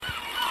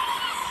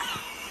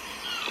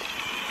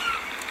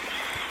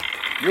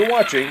You're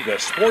watching The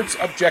Sports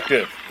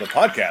Objective, the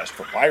podcast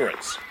for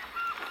Pirates.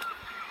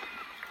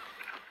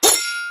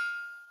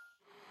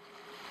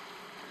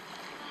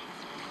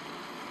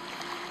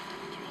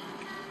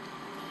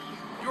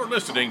 You're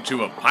listening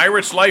to A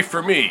Pirate's Life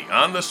for Me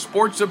on The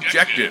Sports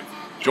Objective.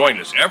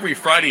 Join us every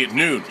Friday at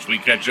noon as we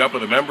catch up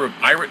with a member of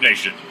Pirate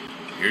Nation.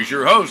 Here's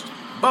your host,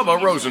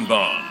 Bubba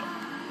Rosenbaum.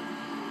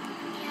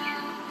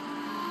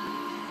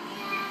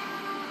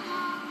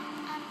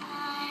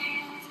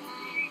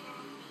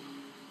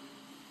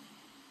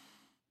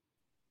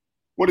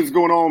 What is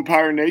going on,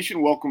 Pirate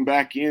Nation? Welcome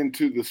back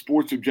into the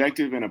Sports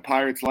Objective and A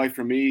Pirate's Life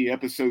for Me,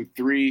 Episode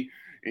 3.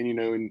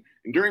 And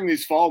during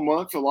these fall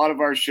months, a lot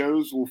of our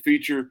shows will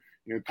feature,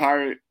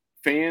 Pirate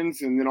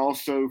fans and then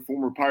also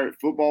former Pirate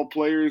football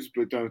players.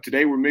 But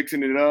today we're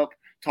mixing it up,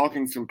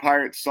 talking some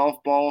Pirate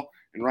softball.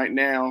 And right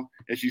now,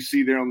 as you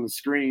see there on the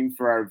screen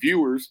for our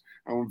viewers,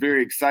 I'm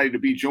very excited to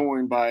be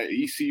joined by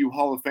ECU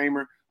Hall of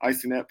Famer,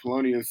 Isonette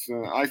Polonius.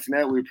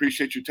 Isonette, we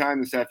appreciate your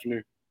time this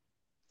afternoon.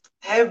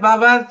 Hey,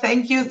 Baba,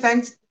 thank you.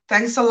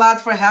 Thanks a lot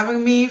for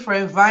having me, for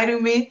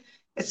inviting me.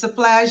 It's a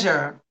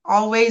pleasure.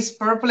 Always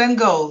purple and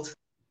gold.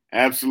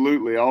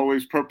 Absolutely.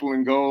 Always purple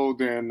and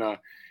gold. And,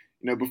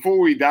 before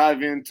we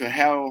dive into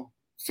how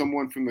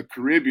someone from the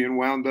Caribbean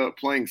wound up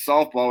playing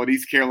softball at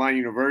East Carolina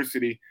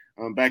University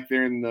back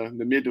there in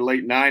the mid to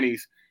late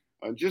 90s,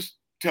 just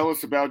tell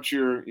us about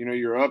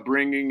your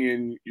upbringing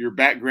and your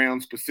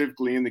background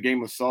specifically in the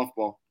game of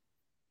softball.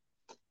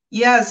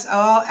 Yes,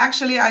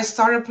 actually, I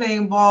started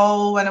playing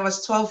ball when I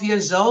was 12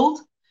 years old.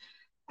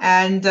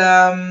 And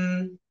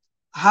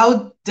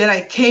how did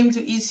I came to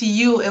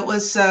ECU? It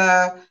was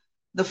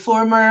the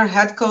former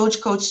head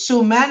coach, Coach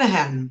Sue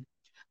Manahan,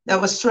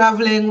 that was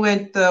traveling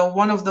with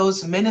one of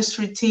those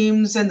ministry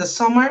teams in the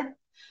summer.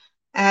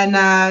 And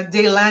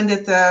they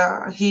landed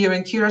here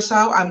in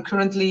Curacao. I'm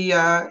currently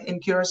in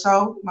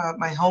Curacao,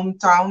 my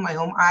hometown, my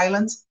home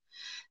island.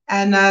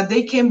 And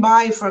they came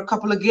by for a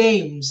couple of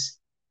games.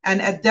 And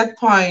at that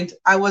point,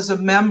 I was a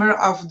member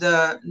of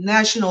the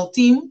national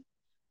team.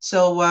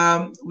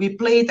 So we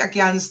played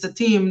against the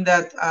team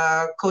that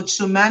Coach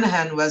Sue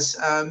Manahan was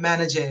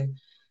managing.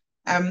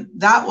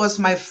 That was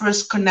my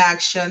first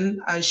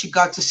connection. She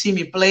got to see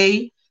me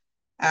play.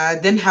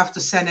 Didn't have to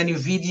send any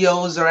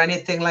videos or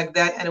anything like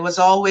that. And it was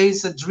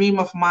always a dream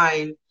of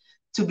mine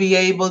to be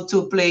able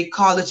to play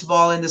college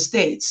ball in the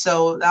States.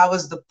 So that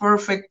was the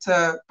perfect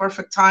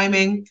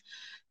timing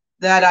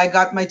that I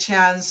got my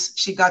chance.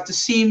 She got to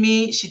see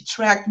me. She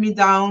tracked me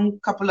down a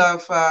couple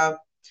of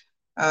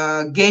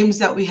games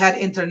that we had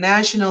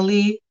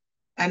internationally.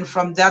 And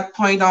from that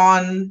point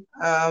on,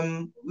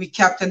 we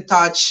kept in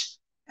touch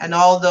and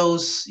all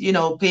those,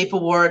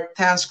 paperwork,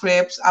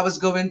 transcripts. I was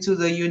going to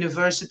the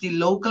university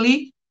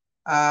locally,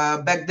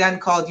 back then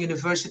called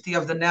University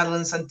of the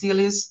Netherlands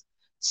Antilles.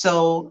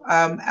 So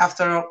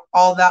after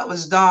all that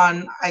was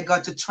done, I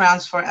got to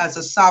transfer as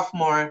a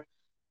sophomore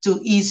to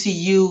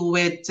ECU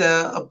with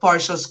a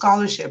partial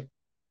scholarship.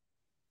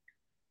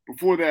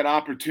 Before that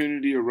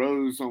opportunity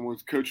arose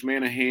with Coach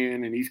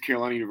Manahan and East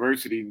Carolina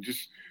University,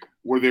 just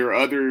were there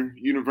other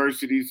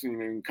universities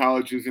and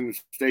colleges in the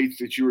States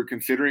that you were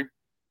considering?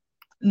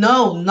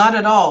 No, not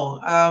at all.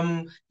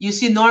 You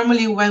see,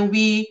 normally when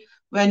we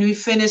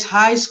finish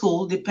high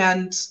school,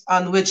 depends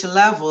on which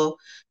level.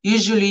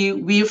 Usually,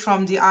 we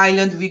from the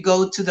island we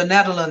go to the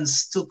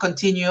Netherlands to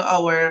continue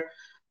our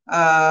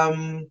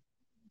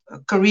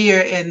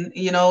career in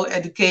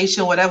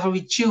education, whatever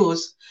we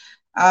choose.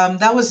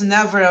 That was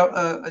never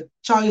a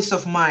choice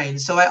of mine.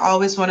 So I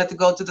always wanted to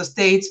go to the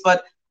States,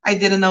 but I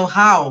didn't know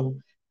how.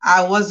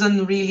 I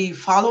wasn't really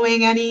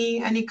following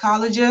any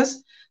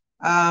colleges.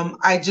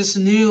 I just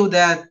knew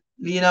that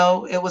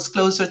it was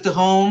closer to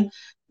home.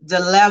 The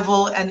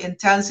level and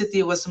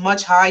intensity was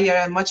much higher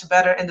and much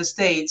better in the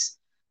States.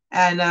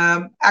 And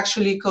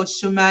actually, Coach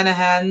Sue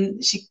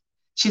Manahan,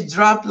 she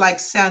dropped like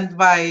sent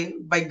by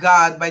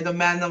God, by the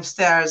man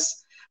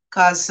upstairs,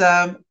 because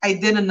I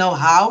didn't know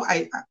how.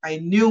 I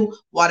knew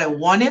what I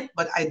wanted,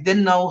 but I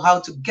didn't know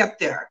how to get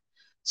there.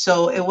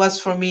 So it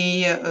was for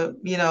me,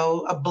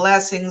 a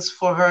blessings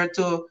for her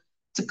to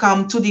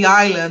come to the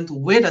island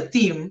with a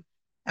team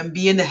and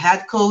being the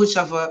head coach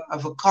of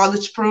a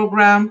college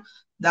program.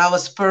 That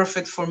was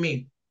perfect for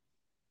me.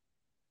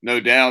 No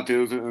doubt, it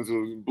was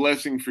a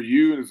blessing for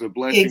you. It was a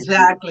blessing.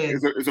 Exactly.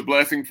 It's a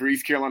blessing for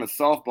East Carolina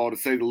softball, to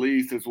say the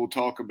least, as we'll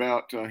talk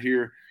about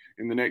here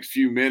in the next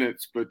few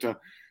minutes. But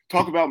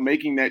talk about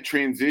making that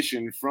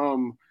transition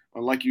from,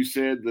 like you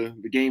said,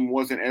 the game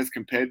wasn't as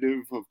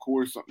competitive, of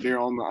course, there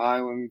on the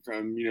island.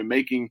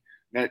 Making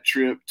that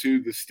trip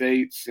to the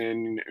States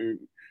and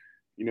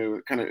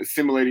kind of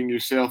assimilating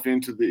yourself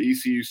into the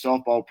ECU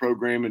softball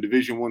program and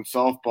Division I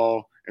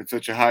softball at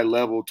such a high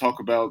level. Talk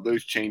about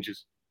those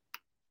changes.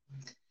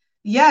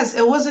 Yes,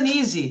 it wasn't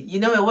easy.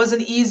 It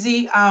wasn't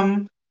easy.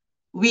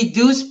 We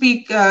do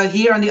speak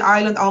here on the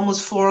island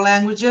almost 4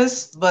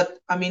 languages, but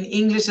I mean,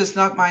 English is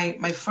not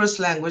my first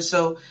language,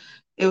 so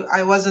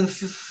I wasn't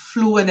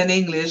fluent in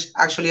English.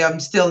 Actually,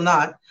 I'm still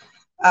not.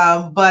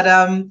 But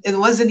it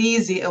wasn't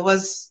easy. It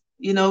was,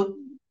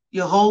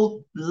 your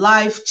whole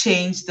life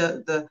changed.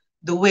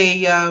 The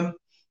way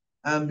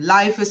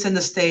life is in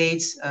the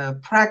States,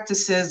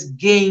 practices,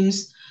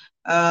 games,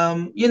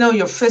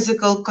 your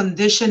physical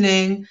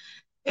conditioning.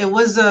 It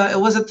was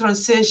a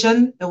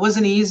transition. It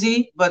wasn't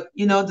easy, but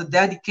the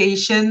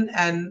dedication,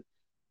 and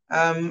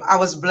I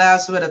was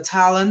blessed with a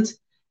talent.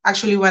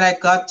 Actually, when I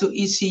got to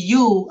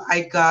ECU,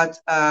 I got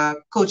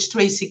Coach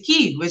Tracy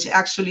Key, which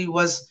actually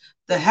was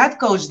the head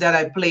coach that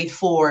I played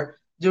for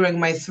during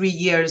my 3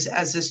 years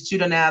as a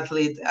student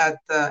athlete at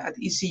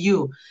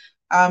ECU.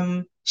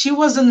 She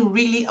wasn't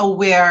really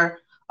aware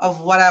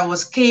of what I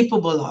was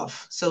capable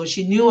of, so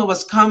she knew I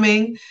was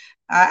coming.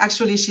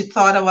 Actually, she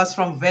thought I was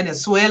from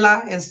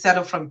Venezuela instead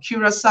of from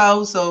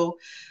Curacao. So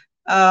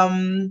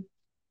um,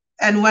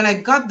 and when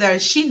I got there,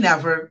 she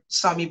never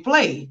saw me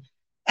play.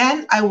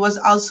 And I was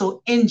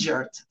also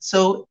injured.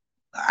 So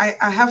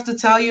I have to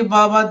tell you,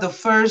 Baba, the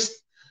first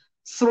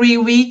 3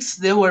 weeks,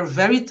 they were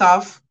very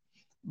tough.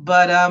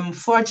 But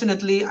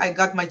fortunately, I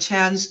got my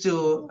chance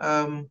to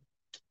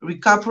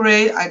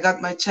recuperate. I got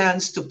my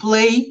chance to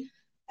play.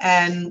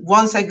 And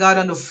once I got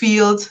on the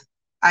field,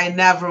 I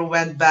never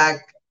went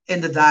back in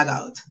the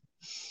dugout.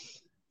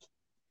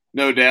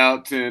 No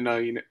doubt. And,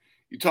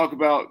 you talk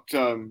about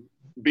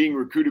being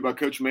recruited by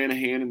Coach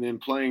Manahan and then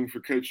playing for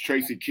Coach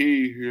Tracy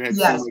Key, who had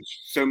Yes.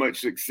 so much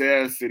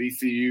success at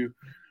ECU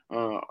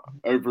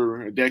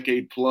over a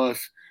decade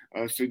plus.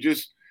 So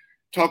just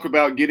talk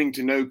about getting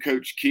to know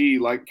Coach Key,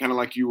 kind of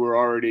like you were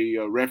already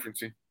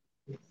referencing.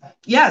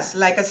 Yes,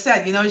 like I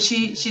said,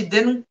 she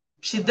didn't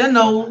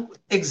know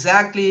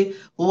exactly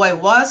who I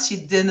was. She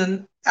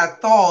didn't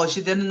at all.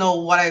 She didn't know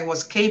what I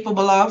was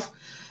capable of.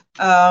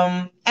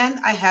 And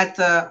I had,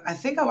 I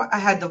think I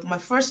had my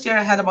first year,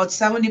 I had about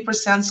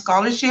 70%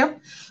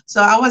 scholarship.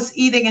 So I was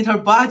eating in her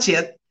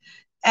budget.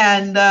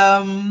 And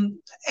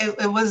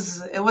it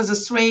was a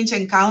strange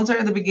encounter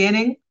at the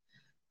beginning.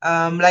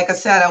 Like I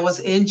said, I was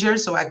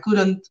injured, so I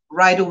couldn't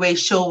right away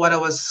show what I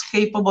was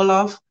capable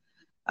of.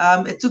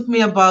 It took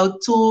me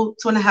about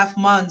 2.5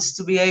 months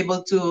to be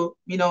able to,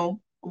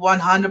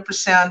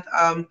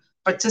 100%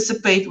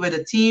 participate with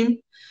a team.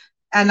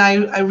 And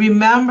I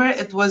remember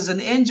it was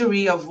an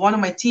injury of one of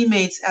my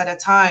teammates at a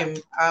time.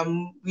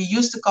 We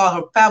used to call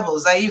her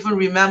Pebbles. I even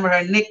remember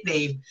her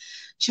nickname.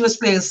 She was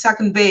playing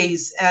second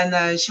base,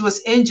 and she was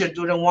injured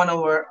during one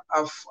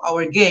of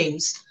our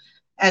games.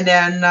 And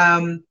then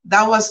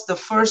that was the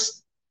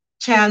first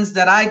chance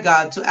that I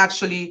got to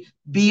actually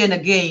be in a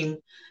game.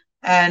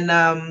 And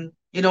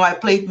I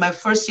played my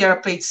first year. I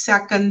played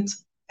second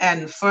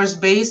and first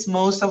base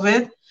most of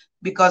it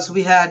because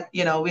we had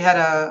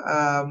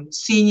a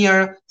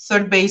senior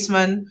third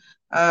baseman.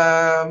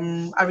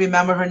 I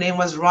remember her name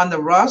was Rhonda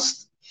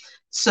Rust.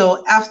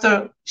 So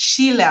after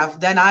she left,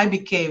 then I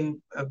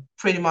became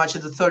pretty much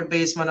the third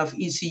baseman of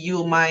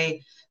ECU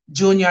my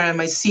junior and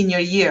my senior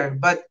year.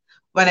 But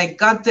when I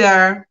got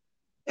there,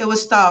 it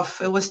was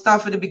tough. It was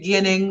tough at the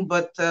beginning,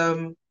 but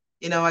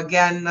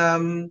again,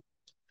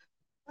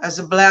 as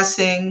a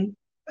blessing.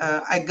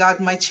 I got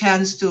my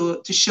chance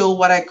to show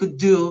what I could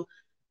do,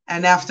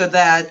 and after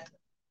that,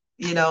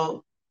 you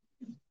know,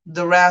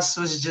 the rest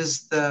was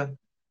just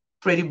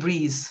pretty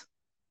breeze.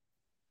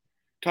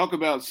 Talk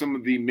about some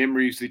of the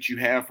memories that you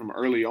have from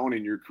early on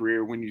in your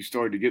career when you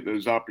started to get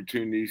those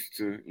opportunities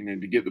to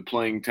get the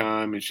playing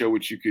time and show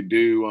what you could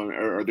do.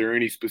 Are there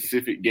any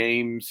specific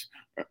games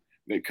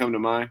that come to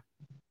mind?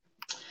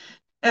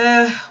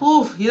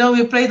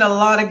 We played a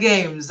lot of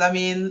games. I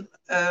mean,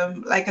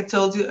 like I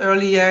told you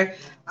earlier,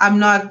 I'm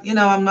not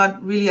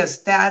really a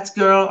stats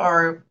girl,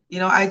 or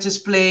I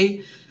just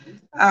play.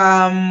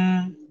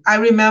 I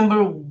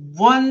remember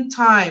one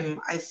time,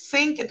 I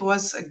think it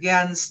was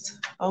against,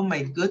 oh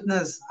my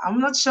goodness, I'm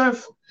not sure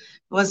if it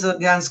was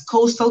against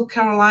Coastal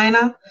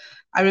Carolina.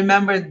 I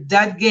remember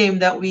that game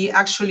that we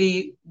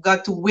actually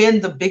got to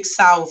win the Big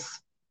South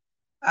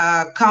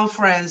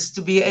conference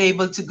to be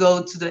able to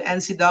go to the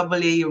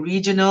NCAA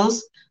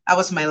regionals. That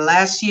was my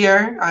last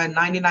year,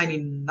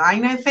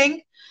 1999, I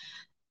think.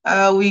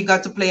 We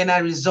got to play in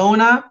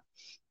Arizona.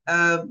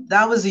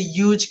 That was a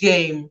huge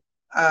game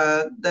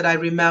that I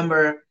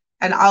remember.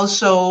 And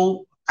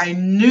also, I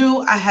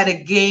knew I had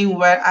a game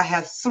where I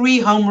had 3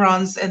 home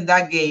runs in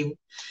that game.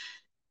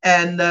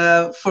 And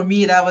for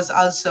me, that was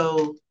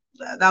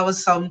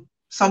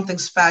something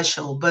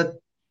special. But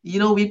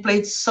we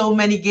played so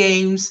many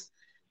games,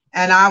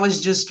 and I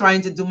was just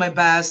trying to do my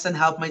best and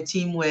help my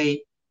team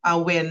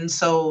win.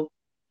 So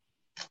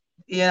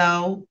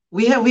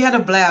we had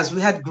a blast.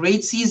 We had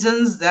great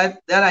seasons.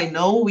 That I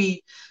know.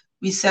 We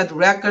set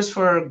records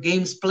for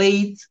games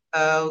played,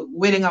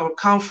 winning our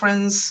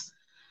conference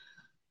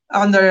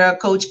under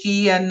Coach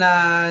Key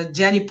and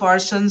Jenny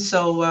Parsons.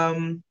 So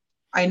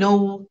I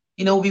know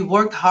we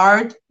worked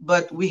hard,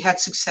 but we had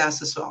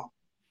success as well.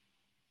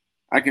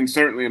 I can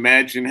certainly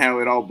imagine how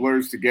it all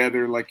blurs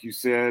together, like you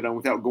said,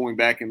 without going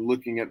back and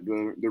looking at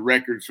the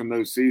records from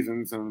those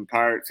seasons.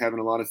 Pirates having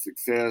a lot of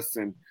success,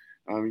 and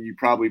you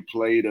probably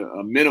played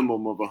a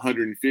minimum of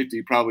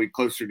 150, probably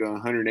closer to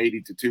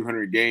 180 to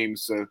 200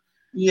 games. So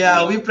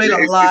Yeah, we played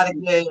a lot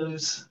of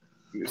games.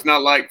 It's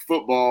not like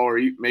football or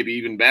maybe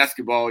even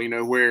basketball,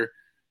 where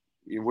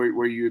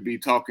where you would be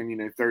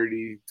talking,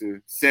 30 to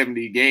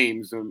 70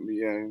 games.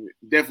 Yeah,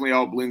 definitely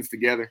all blends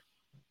together.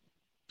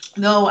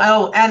 No,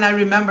 oh, and I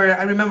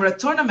remember a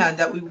tournament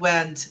that we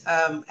went,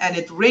 and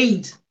it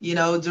rained,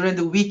 during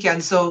the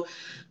weekend. So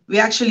we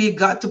actually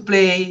got to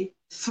play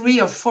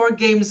 3 or 4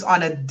 games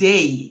on a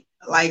day.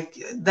 Like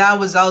that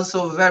was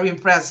also very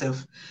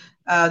impressive.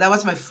 That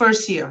was my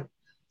first year.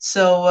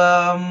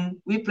 So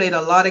we played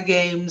a lot of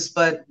games,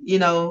 but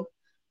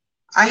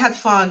I had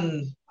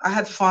fun. I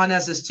had fun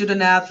as a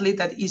student athlete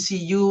at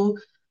ECU.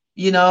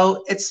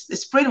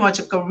 It's pretty much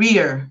a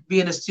career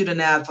being a student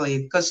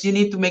athlete because you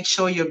need to make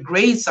sure your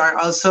grades are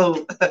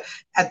also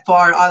at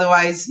par.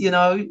 Otherwise, you're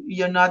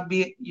not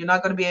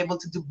going to be able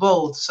to do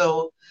both.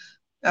 So,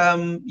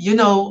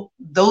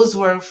 those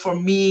were for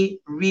me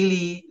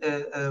really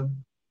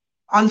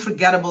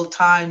unforgettable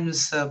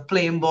times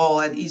playing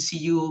ball at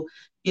ECU.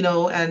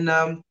 And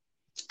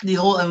the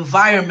whole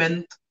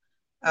environment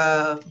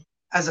uh,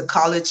 as a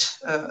college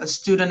a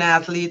student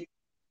athlete.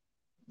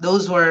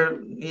 Those were,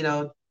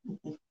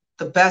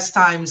 the best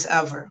times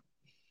ever.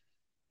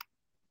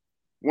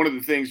 One of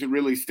the things that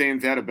really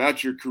stands out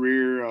about your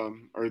career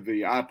are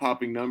the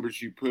eye-popping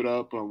numbers you put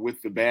up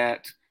with the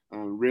bat.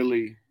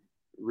 Really,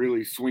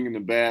 really swinging the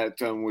bat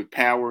with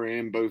power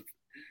and both,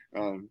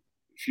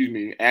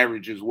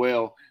 average as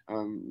well.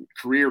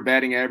 Career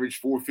batting average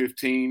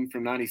 415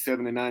 from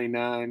 97 to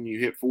 99. You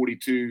hit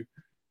 42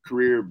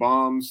 career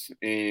bombs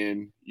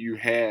and you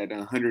had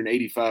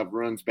 185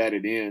 runs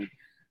batted in.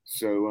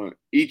 So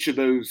each of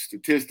those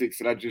statistics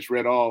that I just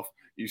read off,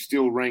 you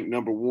still rank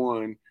number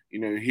one,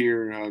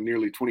 here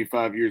nearly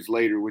 25 years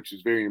later, which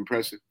is very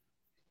impressive.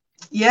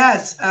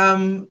 Yes,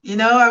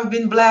 I've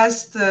been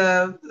blessed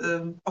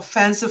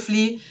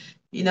offensively,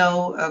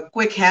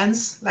 quick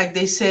hands, like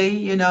they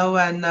say,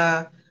 and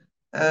a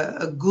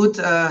good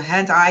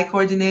hand-eye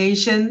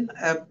coordination.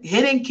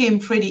 Hitting came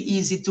pretty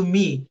easy to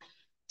me,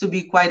 to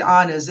be quite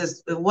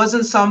honest. It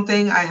wasn't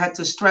something I had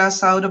to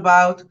stress out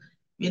about,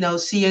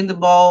 seeing the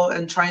ball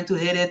and trying to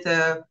hit it,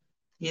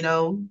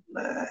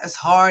 as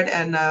hard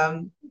and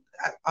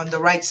on the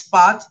right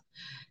spot.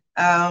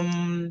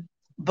 Um,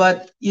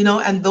 but,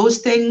 and those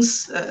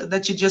things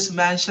that you just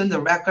mentioned,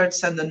 the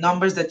records and the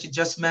numbers that you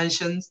just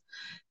mentioned,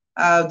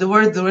 they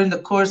were during the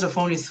course of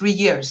only 3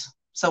 years.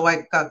 So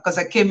because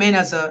I came in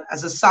as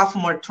a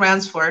sophomore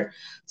transfer,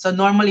 so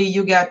normally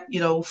you get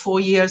 4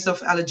 years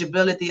of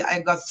eligibility. I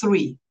got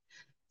 3.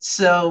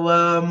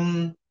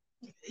 So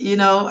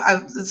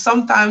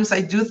sometimes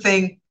I do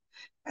think,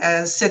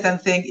 sit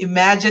and think.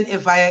 Imagine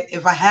if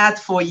I had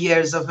 4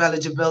 years of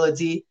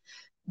eligibility,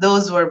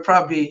 those were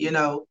probably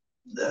um,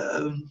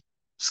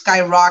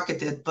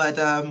 skyrocketed. But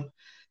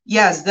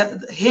yes,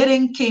 the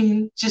hitting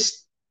came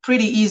just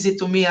pretty easy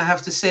to me, I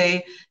have to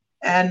say.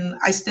 And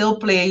I still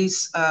play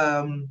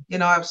softball,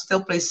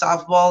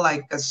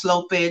 like a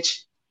slow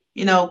pitch,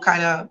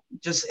 kind of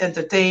just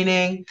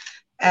entertaining.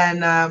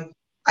 And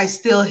I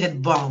still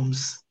hit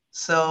bombs.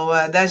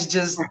 So that's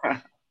just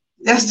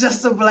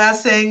a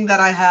blessing that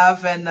I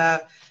have. And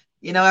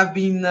I've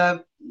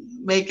been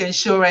making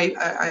sure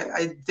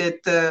I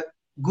did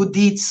good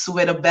deeds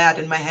with a bat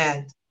in my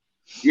hand.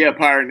 Yeah,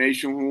 Pirate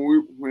Nation.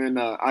 When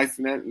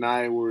Isonette and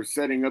I were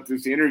setting up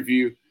this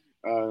interview,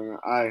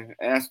 I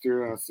asked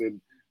her.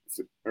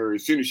 Or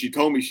as soon as she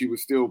told me she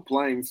was still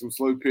playing some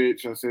slow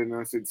pitch, I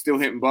said, still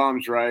hitting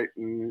bombs, right?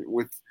 And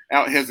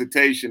without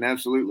hesitation,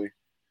 absolutely.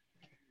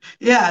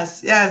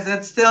 Yes, yes,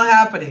 that's still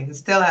happening. It's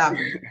still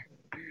happening.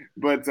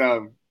 But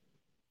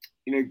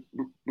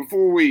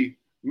before we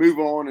move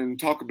on and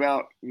talk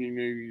about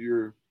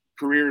your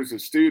career as a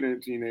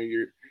student,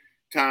 your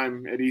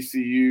time at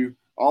ECU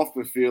off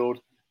the field,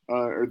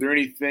 are there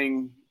any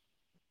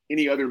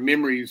other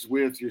memories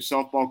with your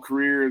softball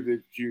career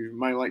that you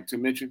might like to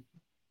mention?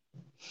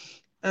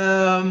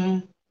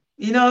 Um,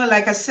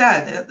 like I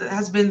said, it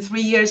has been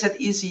 3 years at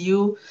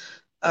ECU.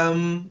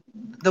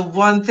 The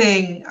one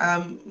thing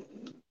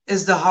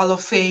is the Hall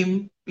of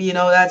Fame.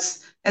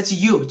 That's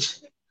huge.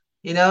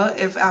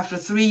 If after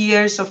 3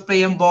 years of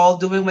playing ball,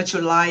 doing what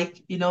you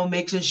like,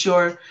 making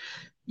sure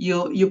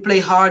you play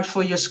hard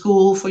for your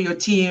school, for your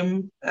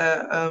team,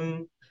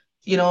 for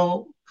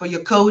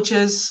your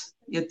coaches,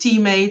 your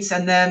teammates,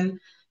 and then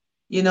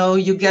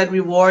you get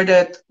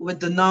rewarded with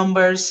the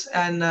numbers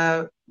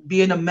and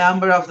being a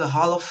member of the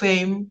Hall of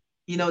Fame.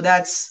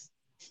 That's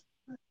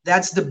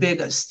the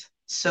biggest.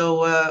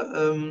 So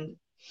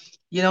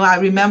I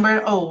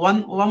remember. Oh,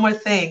 one more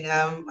thing.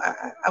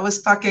 I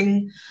was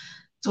talking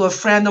to a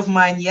friend of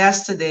mine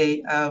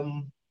yesterday.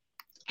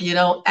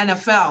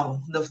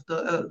 NFL,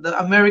 the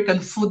American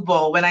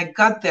football. When I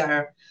got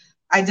there,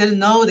 I didn't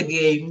know the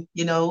game.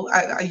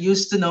 I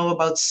used to know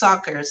about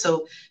soccer.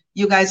 So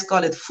you guys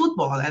call it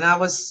football, and I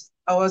was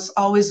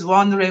always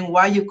wondering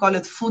why you call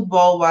it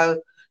football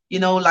while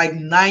like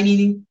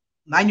 95%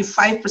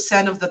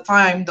 of the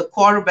time the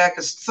quarterback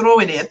is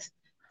throwing it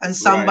and Right.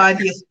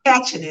 somebody is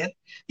catching it.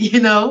 you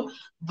know.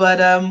 But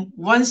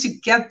once you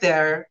get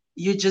there,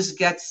 you just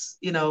get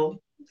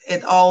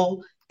it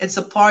all it's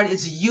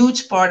a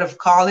huge part of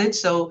college.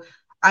 So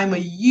I'm a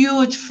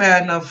huge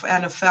fan of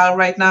NFL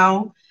right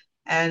now.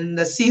 And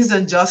the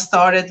season just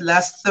started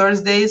last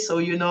Thursday, so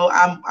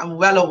I'm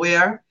well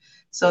aware.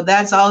 So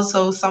that's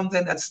also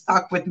something that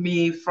stuck with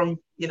me from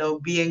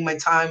being my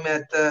time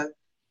at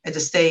the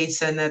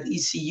States and at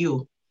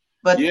ECU.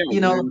 But Yeah,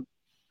 man.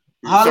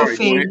 Hall of Sorry,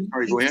 go ahead. Fame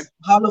Sorry, go ahead. is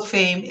Hall of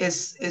Fame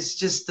is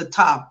just the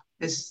top.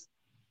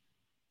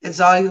 It's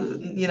all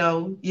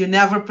you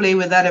never play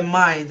with that in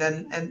mind,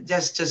 and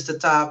that's just the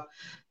top.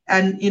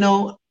 And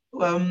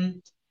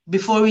um,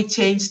 before we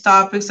change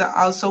topics,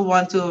 I also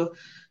want to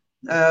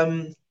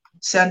um,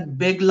 send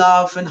big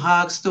love and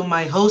hugs to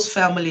my host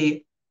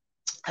family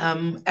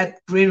at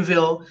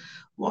Greenville.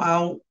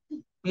 Wow,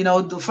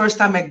 the first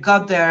time I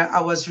got there,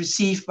 I was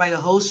received by the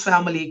host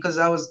family because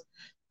I was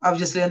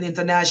obviously an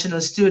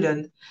international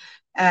student,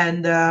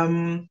 and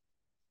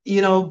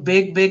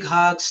big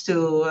hugs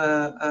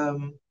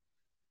to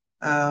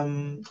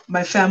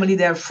my family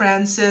there,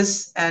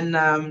 Francis,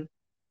 and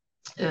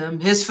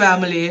his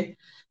family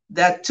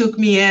that took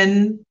me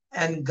in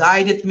and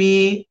guided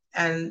me,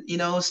 and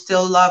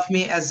still love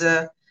me as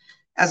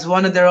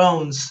one of their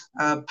own.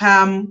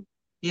 Pam,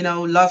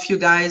 love you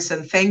guys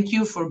and thank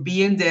you for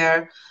being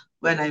there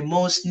when I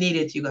most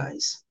needed you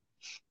guys.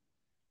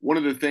 One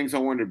of the things I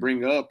wanted to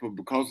bring up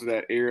because of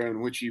that era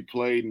in which you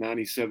played,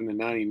 97 to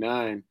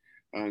 99,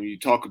 you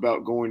talk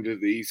about going to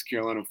the East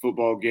Carolina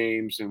football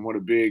games and what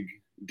a big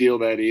deal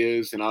that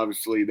is. And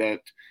obviously that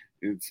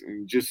it's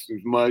just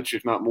as much,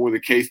 if not more, the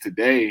case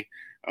today.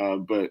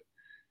 But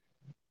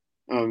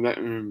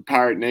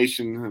Pirate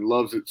Nation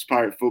loves its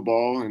pirate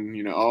football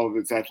and, all of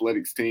its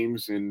athletics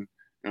teams, and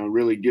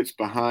really gets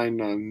behind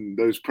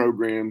those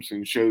programs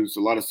and shows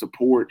a lot of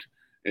support,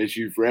 as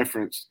you've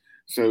referenced.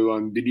 So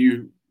did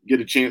you get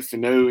a chance to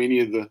know any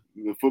of the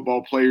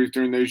football players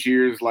during those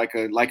years, like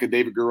a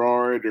David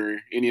Garrard or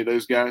any of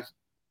those guys?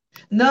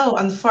 No,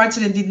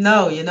 unfortunately,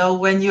 no.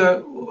 When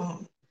you're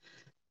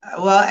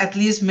well, at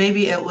least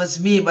maybe it was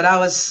me, but I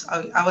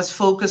was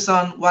focused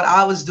on what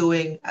I was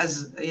doing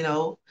as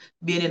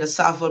being in a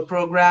software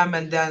program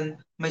and then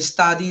my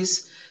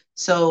studies.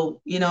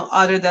 So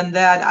other than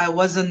that, I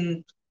was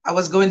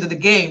going to the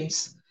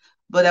games,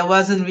 but I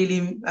wasn't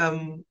really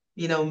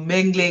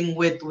mingling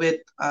with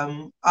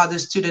other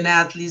student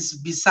athletes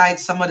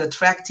besides some of the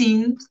track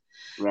teams.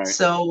 Right.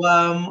 So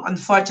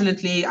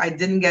unfortunately, I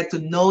didn't get to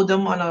know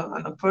them on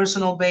a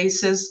personal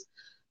basis,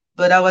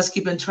 but I was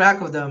keeping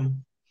track of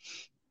them.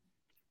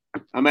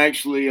 I'm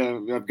actually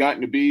I've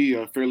gotten to be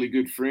fairly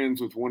good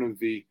friends with one of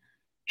the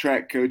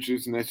track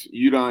coaches, and that's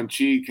Udon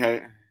Cheek.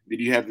 Did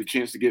you have the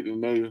chance to get to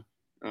know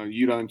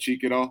Udon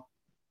Cheek at all?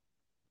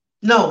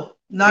 No,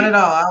 not at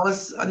all.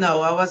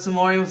 I was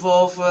more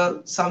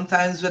involved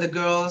sometimes with the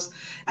girls,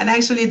 and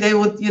actually they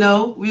would,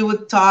 we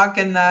would talk,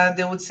 and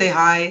they would say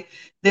hi.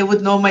 They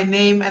would know my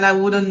name, and I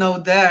wouldn't know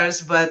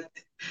theirs, but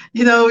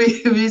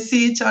we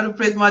see each other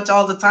pretty much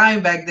all the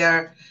time back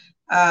there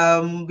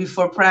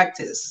before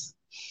practice.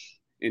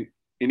 And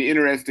an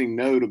interesting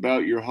note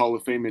about your Hall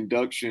of Fame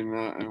induction,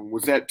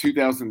 was that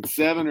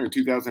 2007 or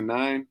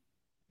 2009?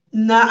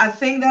 No, I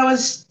think that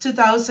was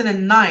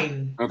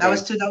 2009. That Okay.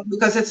 was 2000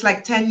 because it's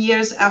like 10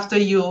 years after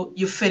you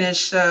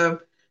finish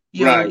your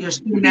Right. your To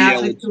student be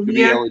athlete to be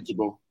career.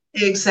 eligible.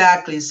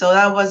 Exactly. So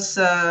that was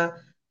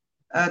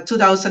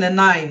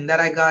 2009 that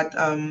I got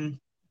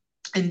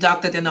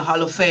inducted in the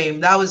Hall of Fame.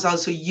 That was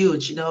also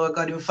huge. I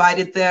got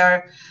invited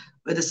there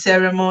with the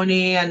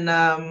ceremony, and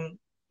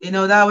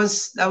that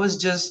was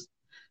just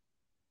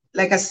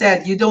like I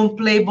said. You don't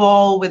play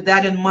ball with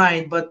that in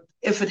mind, but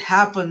if it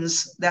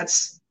happens,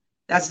 that's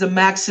the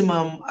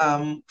maximum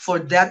for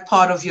that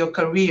part of your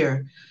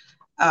career.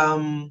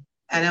 And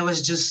it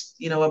was just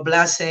a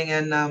blessing,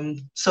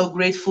 and so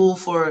grateful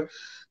for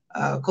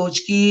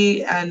Coach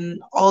Key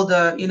and all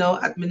the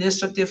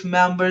administrative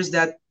members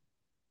that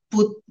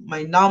put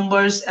my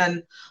numbers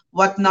and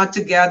whatnot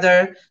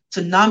together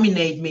to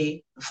nominate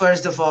me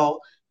first of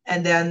all,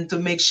 and then to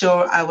make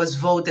sure I was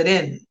voted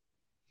in.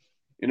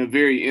 In a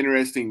very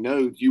interesting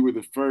note, you were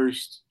the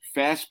first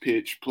fast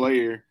pitch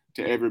player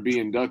to ever be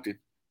inducted.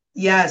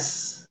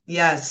 Yes,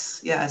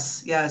 yes,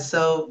 yes, yes.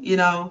 So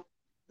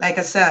like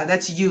I said,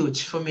 that's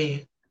huge for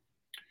me.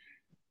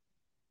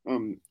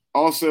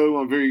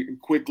 Also, very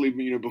quickly,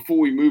 before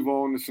we move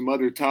on to some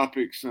other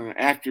topics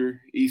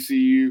after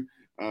ECU,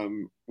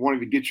 wanted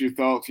to get your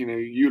thoughts.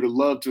 You'd have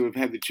loved to have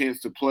had the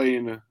chance to play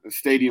in a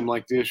stadium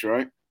like this,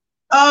 right?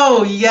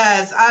 Oh,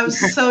 yes, I'm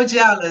so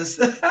jealous.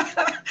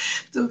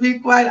 To be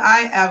quite,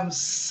 I am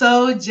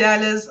so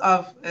jealous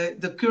of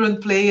the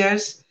current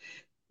players.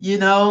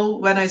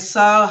 When I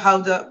saw how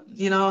the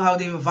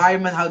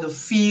environment, how the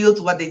field,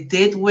 what they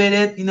did with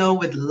it,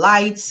 with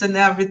lights and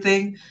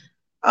everything.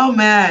 Oh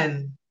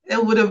man,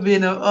 it would have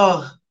been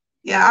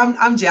yeah,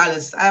 I'm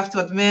jealous. I have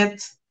to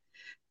admit,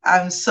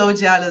 I'm so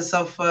jealous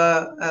of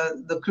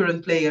the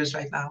current players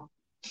right now.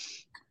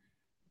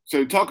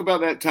 So, talk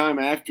about that time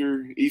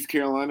after East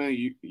Carolina.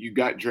 You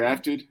got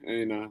drafted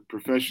in a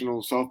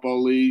professional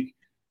softball league,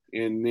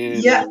 and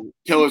then Yeah,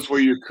 tell us where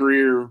your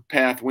career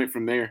path went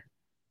from there.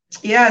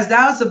 Yes,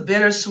 that was a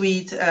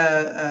bittersweet.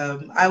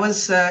 I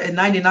was in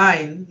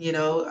 '99,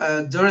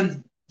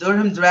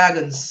 Durham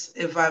Dragons,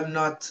 if I'm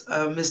not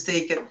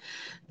mistaken,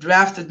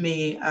 drafted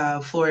me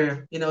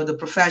for, the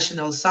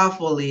professional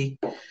softball league.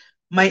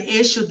 My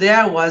issue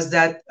there was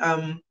that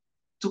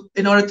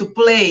in order to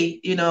play,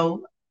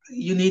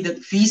 you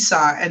needed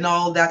visa and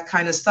all that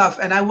kind of stuff.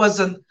 And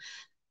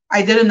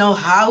I didn't know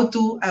how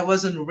to. I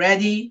wasn't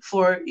ready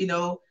for,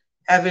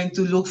 having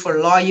to look for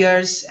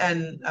lawyers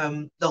and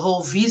the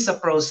whole visa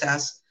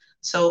process.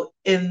 So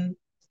in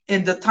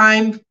the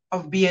time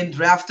of being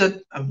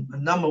drafted, a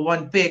number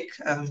one pick,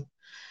 um,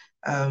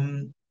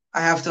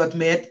 I have to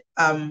admit,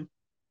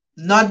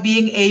 not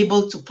being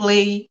able to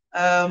play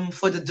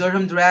for the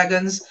Durham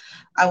Dragons,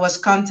 I was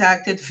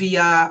contacted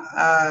via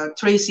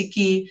Tracy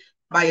Key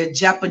by a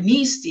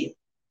Japanese team.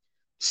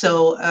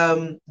 So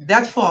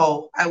that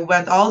fall, I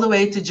went all the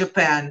way to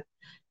Japan,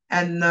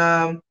 and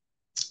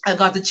I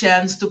got the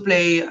chance to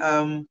play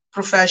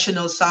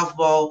professional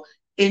softball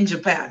in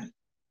Japan.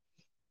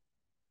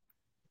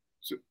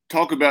 So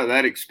talk about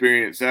that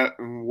experience. That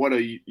what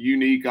a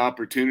unique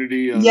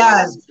opportunity.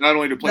 Yes, Not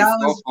only to play that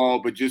was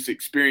softball, but just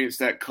experience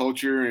that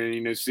culture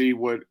and see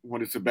what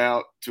it's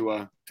about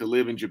to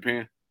live in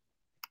Japan.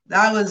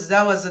 that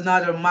was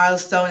another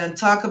milestone. And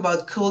talk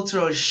about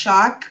cultural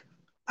shock.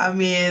 I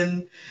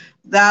mean,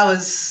 that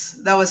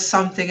was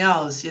something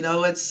else.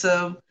 It's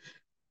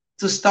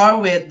to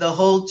start with, the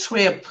whole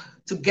trip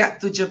to get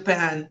to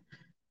Japan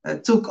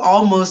took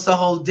almost a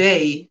whole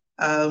day.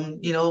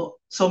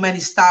 So many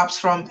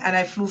stops and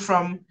I flew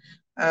from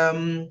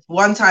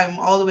one time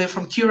all the way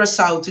from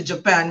Curacao to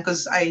Japan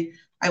because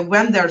I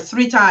went there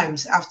three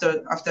times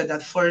after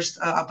that first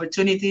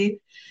opportunity.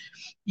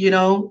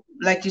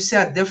 Like you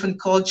said, different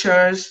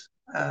cultures,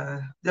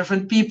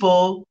 different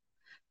people.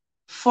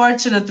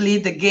 Fortunately,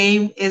 the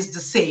game is the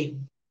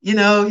same. You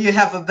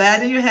have a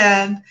bat in your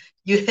hand,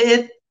 you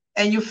hit,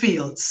 and you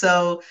field.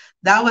 So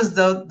that was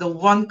the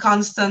one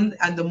constant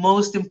and the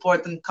most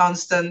important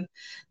constant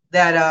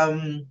that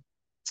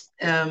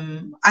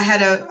I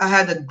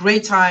had a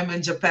great time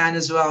in Japan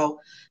as well.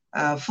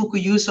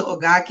 Fukuyusa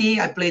Ogaki,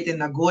 I played in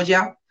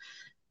Nagoya.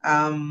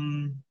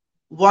 Um,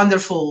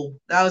 Wonderful.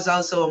 That was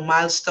also a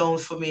milestone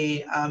for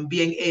me,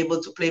 being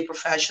able to play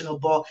professional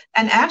ball.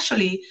 And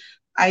actually,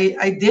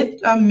 I did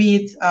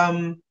meet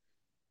um,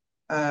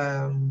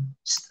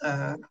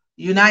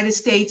 United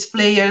States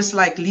players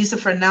like Lisa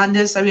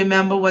Fernandez, I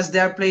remember, was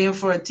there playing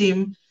for a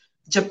team,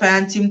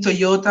 Japan team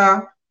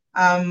Toyota.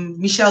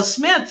 Michelle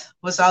Smith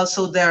was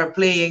also there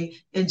playing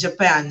in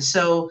Japan.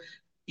 So,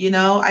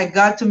 I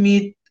got to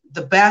meet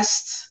the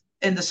best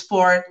in the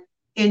sport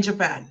in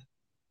Japan.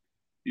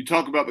 You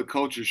talk about the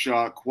culture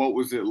shock. What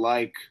was it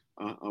like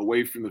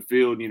away from the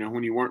field?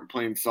 When you weren't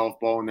playing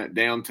softball in that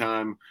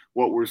downtime,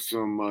 what were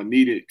some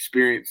needed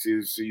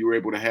experiences you were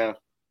able to have?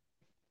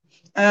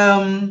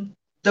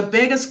 The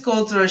biggest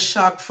cultural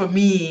shock for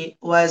me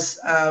was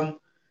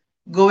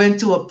going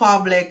to a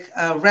public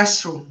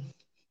restroom.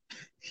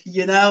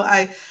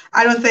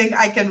 I don't think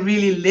I can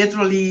really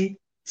literally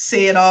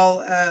say it all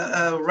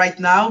right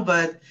now,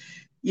 but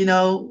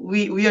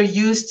we are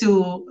used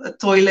to a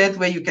toilet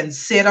where you can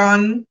sit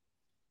on,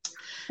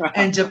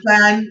 and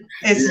Japan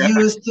is Yeah,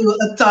 used to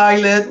a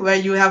toilet where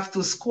you have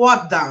to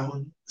squat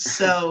down.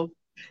 So,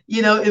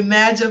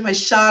 imagine my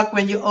shock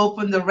when you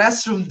open the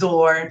restroom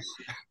door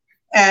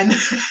and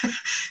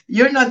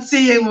you're not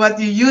seeing what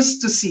you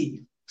used to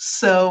see.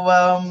 So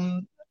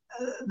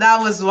that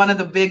was one of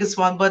the biggest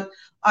one. But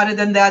other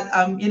than that,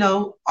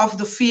 off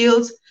the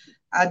field,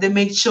 they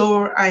made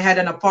sure I had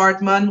an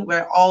apartment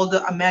where all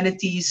the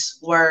amenities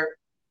were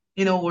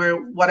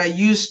what I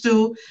used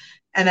to,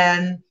 and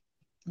then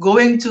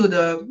going to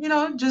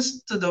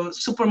just to the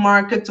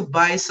supermarket to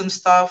buy some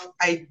stuff.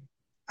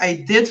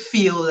 I did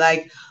feel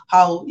like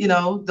how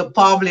the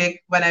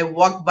public, when I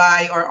walked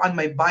by or on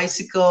my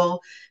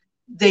bicycle,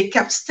 they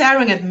kept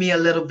staring at me a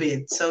little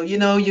bit. So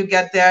you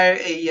get there,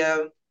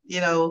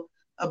 you know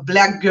a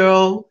black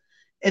girl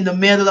in the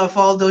middle of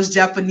all those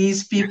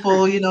Japanese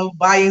people,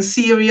 buying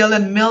cereal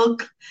and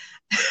milk.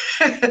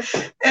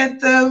 And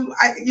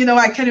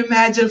I can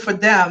imagine for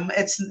them,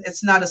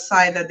 it's not a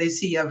sight that they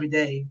see every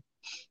day.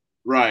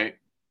 right.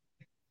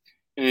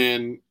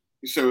 And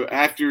so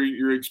after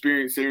your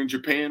experience there in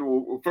Japan,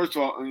 well first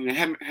of all,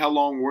 how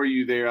long were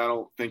you there? I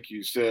don't think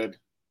you said.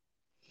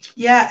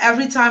 Yeah,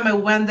 every time I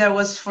went there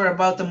was for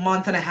about a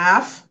month and a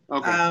half.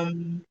 Okay.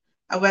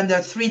 I went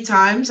there three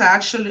times.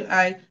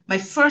 My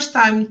first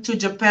time to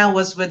Japan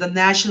was with the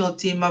national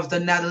team of the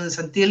Netherlands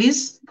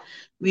Antilles.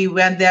 We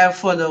went there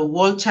for the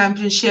World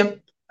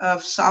Championship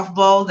of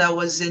softball that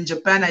was in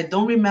Japan. I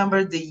don't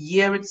remember the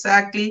year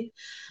exactly,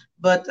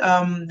 but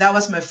that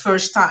was my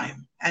first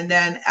time. And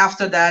then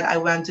after that, I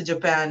went to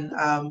Japan,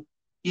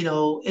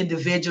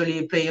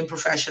 individually playing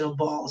professional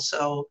ball.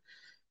 So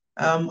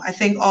I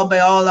think all by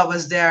all, I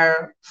was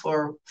there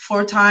for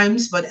four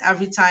times, but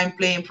every time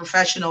playing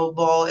professional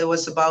ball, it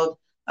was about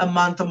a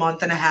month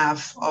and a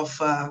half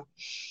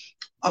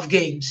of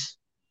games.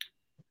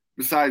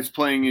 Besides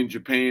playing in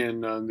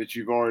Japan that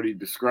you've already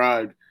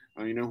described,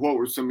 What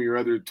were some of your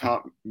other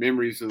top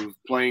memories of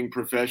playing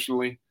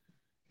professionally?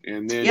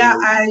 And then, Yeah,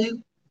 I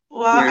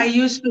right.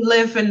 used to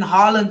live in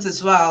Holland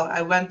as well.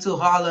 I went to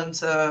Holland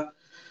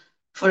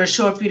for a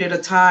short period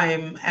of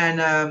time,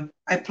 and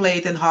I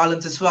played in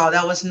Holland as well.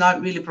 That was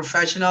not really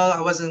professional.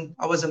 I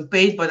wasn't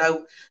paid, but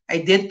I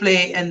did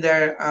play in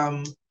their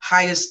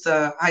highest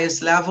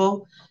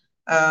level,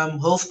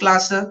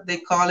 hoofdklasse they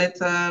call it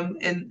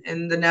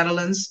in the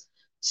Netherlands.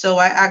 So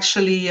I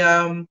actually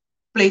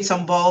played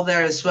some ball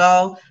there as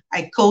well.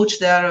 I coached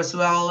there as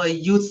well, a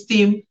youth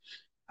team.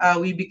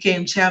 We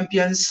became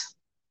champions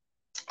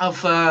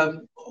of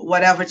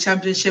whatever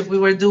championship we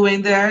were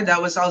doing there.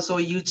 That was also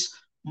a huge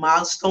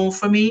milestone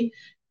for me.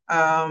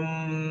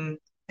 I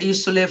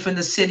used to live in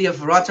the city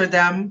of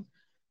Rotterdam,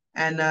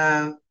 and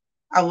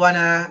I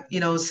wanna,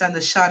 send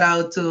a shout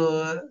out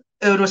to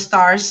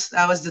Eurostars.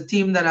 That was the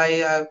team that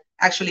I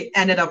actually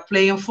ended up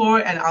playing for,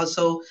 and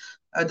also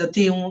the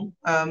team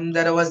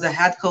that I was the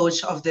head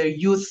coach of their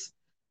youth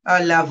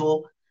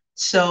level.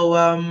 So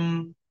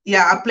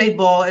yeah, I played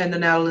ball in the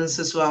Netherlands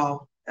as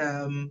well.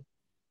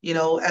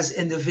 As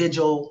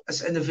individual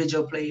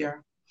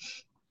player.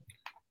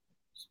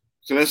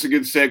 So that's a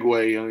good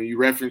segue. You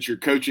reference your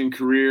coaching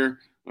career.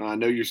 I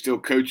know you're still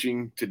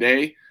coaching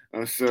today.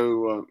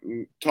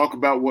 Talk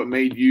about what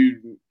made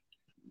you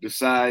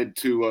decide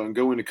to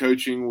go into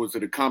coaching. Was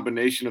it a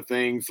combination of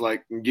things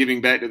like giving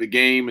back to the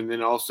game and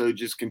then also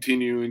just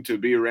continuing to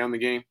be around the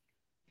game?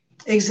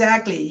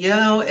 Exactly.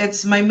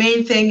 It's my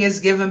main thing is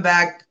giving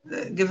back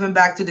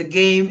to the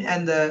game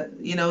and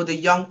the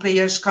young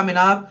players coming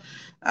up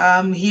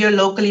here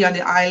locally on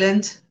the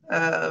island.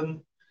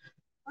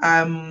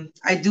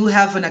 I do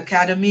have an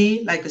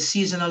academy, like a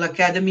seasonal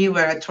academy,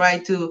 where I try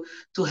to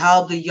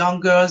help the young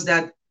girls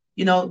that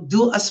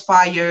do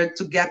aspire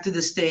to get to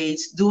the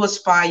States, do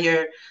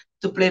aspire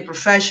to play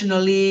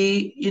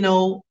professionally,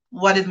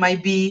 what it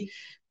might be,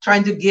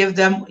 trying to give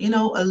them,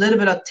 a little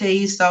bit of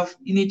taste of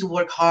you need to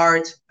work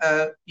hard.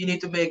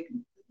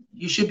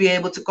 You should be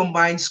able to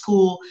combine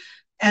school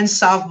and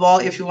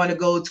softball if you want to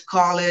go to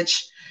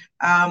college.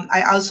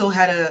 I also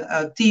had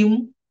a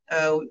team,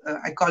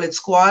 I call it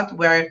squad,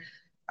 where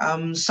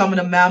some of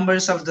the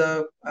members of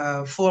the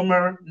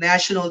former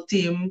national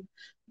team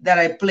that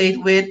I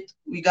played with,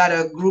 we got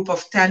a group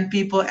of 10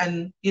 people,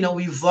 and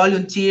we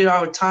volunteer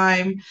our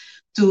time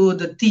to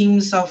the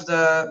teams of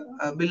the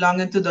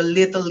belonging to the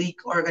Little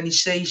League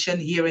organization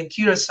here in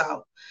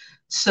Curacao.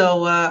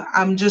 So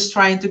I'm just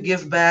trying to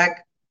give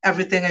back.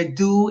 Everything I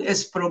do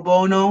is pro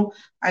bono.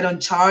 I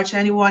don't charge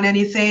anyone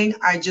anything.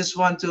 I just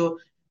want to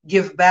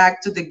give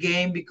back to the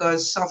game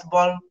because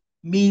softball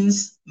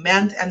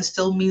meant and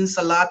still means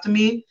a lot to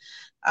me.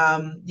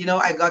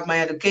 I got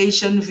my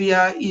education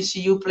via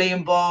ECU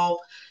playing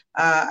ball.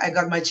 I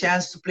got my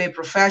chance to play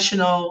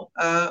professional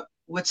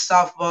with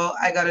softball.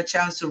 I got a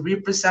chance to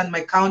represent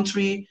my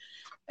country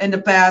in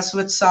the past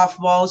with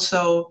softball.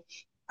 So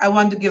I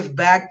want to give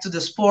back to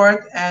the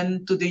sport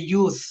and to the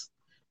youth,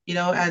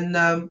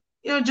 and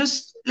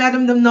just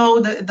letting them know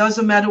that it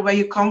doesn't matter where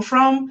you come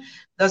from,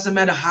 doesn't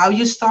matter how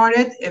you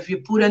started. If you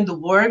put in the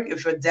work,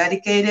 if you're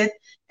dedicated,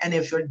 and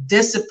if you're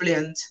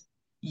disciplined,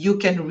 you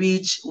can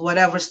reach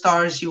whatever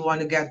stars you want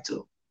to get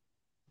to.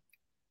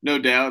 No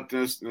doubt.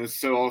 That's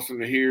so awesome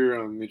to hear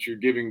that you're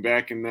giving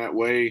back in that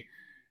way.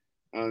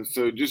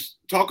 So just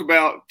talk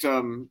about,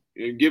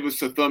 give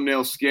us a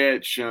thumbnail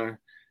sketch,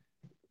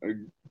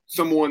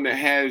 someone that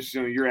has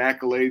your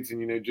accolades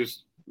and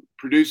just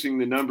producing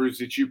the numbers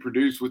that you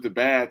produce with the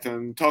bat,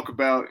 and talk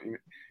about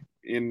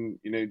in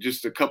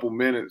just a couple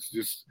minutes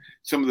just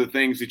some of the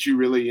things that you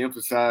really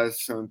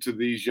emphasize to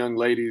these young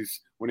ladies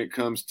when it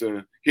comes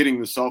to hitting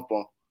the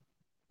softball.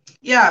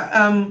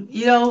 Yeah,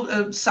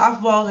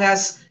 softball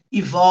has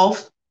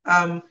evolved.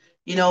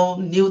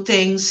 New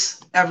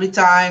things every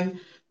time.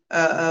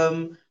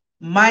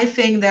 My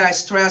thing that I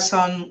stress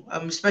on,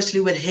 especially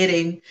with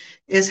hitting,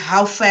 is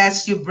how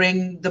fast you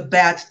bring the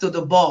bat to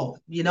the ball.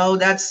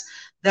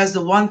 That's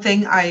the one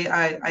thing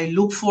I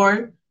look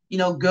for.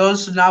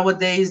 Girls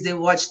nowadays they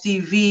watch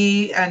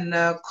TV and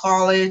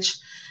college,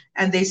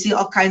 and they see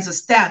all kinds of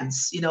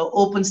stands.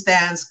 Open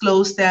stands,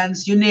 closed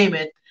stands, you name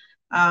it.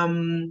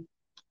 Um,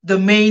 the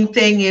main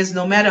thing is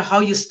no matter how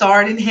you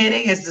start in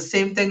hitting, it's the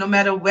same thing no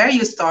matter where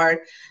you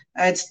start.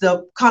 It's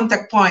the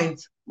contact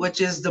point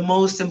which is the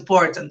most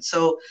important.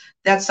 So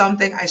that's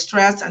something I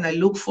stress and I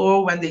look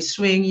for when they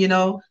swing,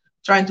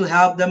 trying to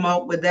help them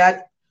out with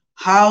that.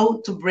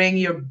 How to bring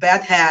your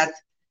bat head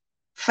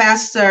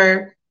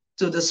faster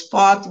to the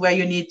spot where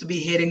you need to be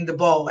hitting the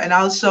ball. And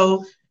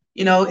also,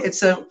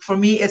 for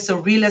me, it's a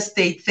real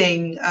estate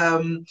thing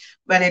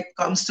when it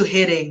comes to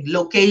hitting.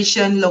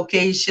 Location,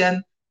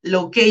 location,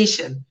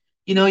 location.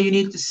 You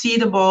need to see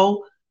the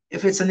ball.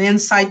 If it's an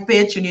inside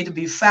pitch, you need to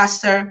be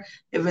faster.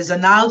 If it's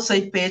an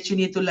outside pitch, you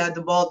need to let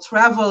the ball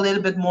travel a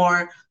little bit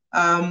more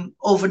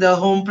over the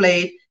home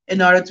plate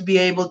in order to be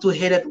able to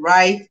hit it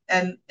right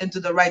and into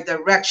the right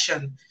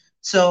direction.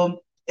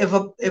 So if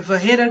a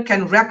hitter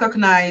can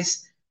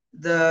recognize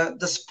the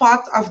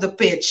spot of the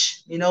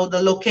pitch,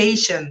 the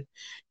location,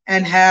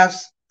 and have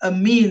a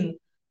mean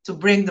to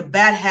bring the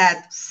bat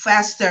hat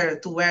faster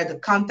to where the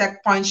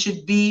contact point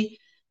should be,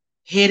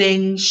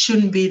 hitting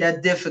shouldn't be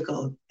that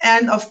difficult.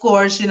 And of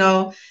course,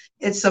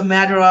 it's a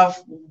matter of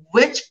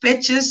which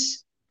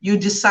pitches you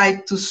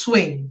decide to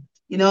swing.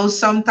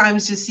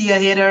 Sometimes you see a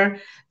hitter,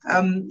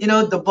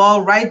 the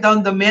ball right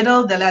down the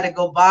middle, they let it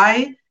go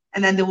by,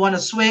 and then they want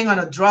to swing on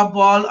a drop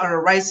ball or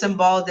a rising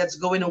ball that's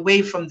going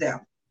away from them.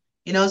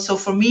 So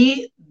for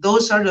me,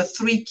 those are the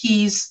three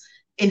keys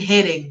in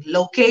hitting: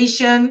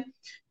 location,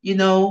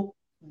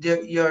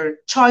 your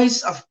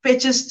choice of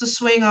pitches to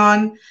swing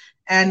on,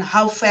 and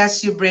how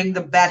fast you bring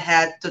the bat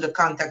head to the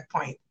contact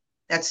point.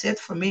 That's it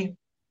for me.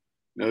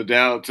 No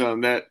doubt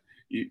that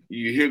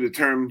you hear the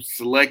term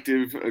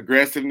selective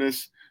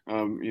aggressiveness,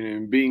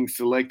 being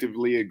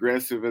selectively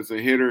aggressive as a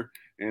hitter,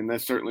 and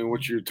that's certainly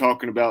what you're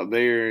talking about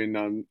there.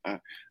 And I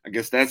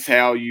guess that's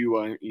how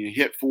you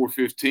hit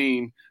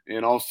 415,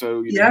 and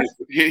also Yes.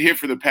 hit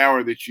for the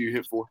power that you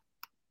hit for.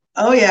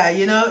 Oh yeah,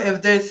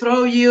 if they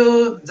throw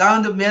you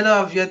down the middle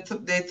of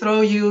they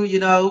throw you,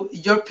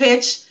 your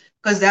pitch,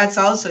 because that's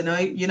also,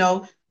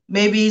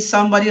 maybe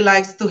somebody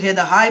likes to hit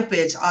a high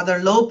pitch, other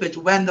low pitch.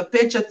 When the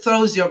pitcher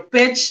throws your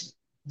pitch,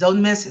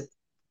 don't miss it.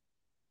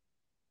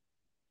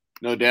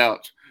 No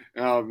doubt.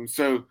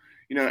 So,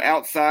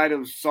 outside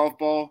of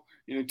softball,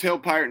 tell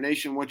Pirate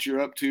Nation what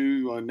you're up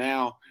to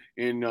now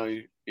in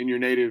your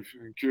native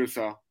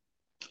Curacao.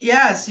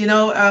 Yes,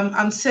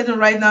 I'm sitting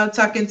right now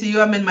talking to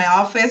you. I'm in my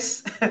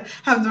office.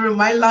 I'm during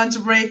my lunch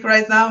break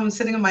right now. I'm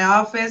sitting in my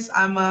office.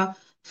 I'm a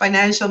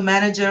financial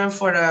manager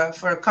for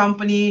a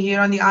company here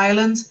on the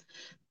island.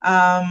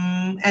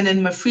 And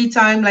in my free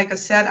time, like I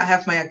said, I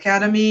have my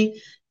academy.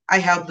 I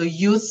help the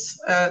youth.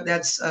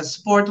 That's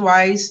sport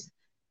wise,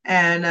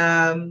 and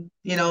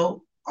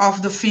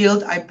off the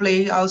field, I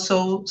play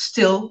also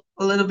still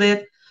a little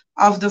bit.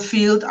 Off the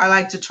field, I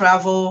like to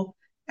travel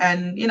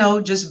and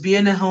just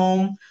being at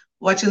home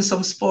watching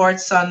some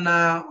sports on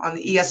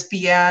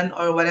ESPN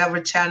or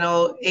whatever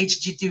channel.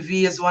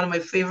 HGTV is one of my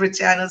favorite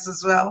channels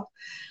as well.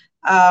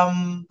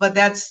 But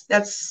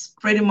that's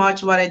pretty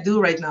much what I do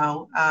right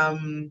now.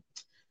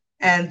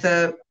 And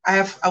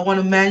I want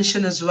to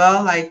mention as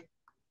well, like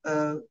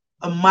uh,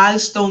 a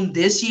milestone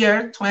this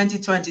year,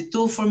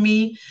 2022 for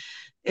me,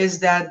 is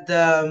that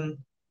the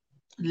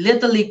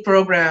Little League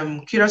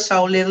program,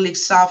 Curacao Little League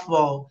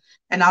Softball,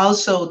 and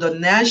also the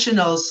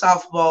National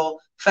Softball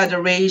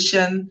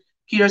Federation,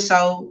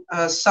 Curacao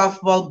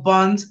Softball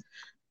Bond,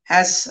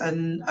 has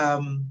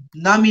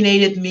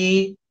nominated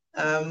me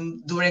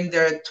during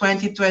their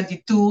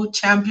 2022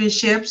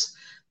 championships.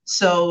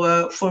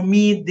 So for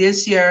me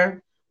this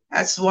year,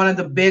 that's one of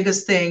the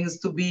biggest things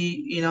to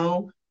be,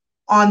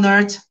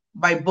 honored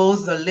by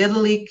both the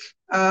Little League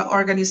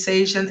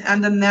organization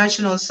and the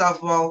National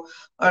Softball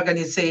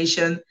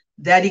organization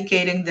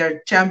dedicating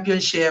their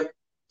championship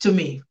to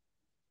me.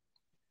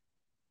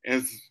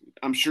 As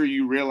I'm sure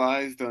you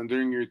realized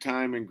during your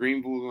time in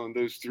Greenville on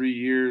those 3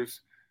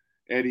 years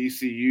at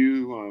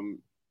ECU,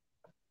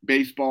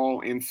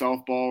 baseball and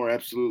softball are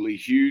absolutely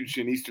huge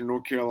in Eastern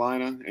North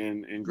Carolina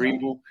and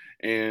Greenville.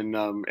 And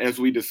as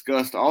we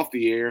discussed off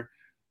the air,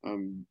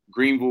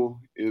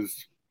 Greenville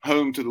is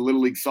home to the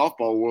Little League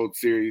Softball World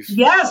Series.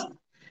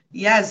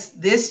 Yes.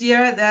 This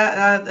year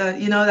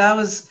that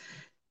was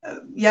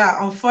yeah.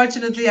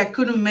 Unfortunately, I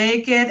couldn't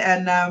make it,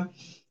 and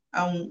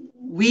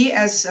we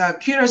as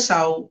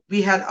Curacao,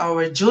 we had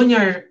our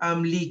junior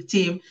league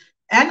team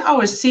and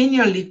our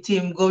senior league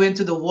team go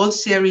into the World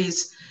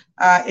Series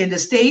in the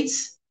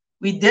States.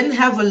 We didn't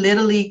have a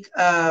Little League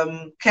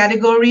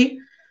category,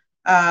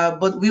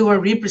 but we were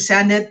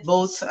represented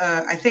both.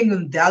 I think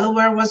in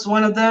Delaware was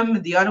one of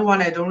them. The other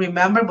one I don't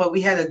remember, but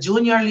we had a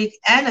junior league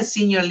and a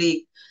senior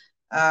league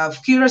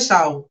of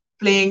Curacao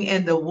playing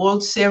in the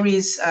World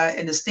Series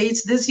in the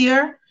States this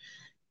year.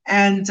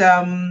 And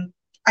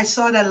I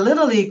saw that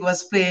Little League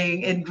was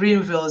playing in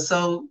Greenville.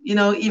 So,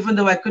 even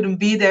though I couldn't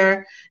be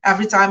there,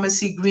 every time I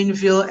see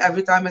Greenville,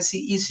 every time I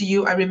see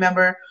ECU, I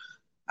remember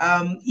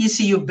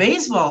ECU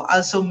baseball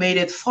also made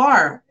it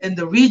far in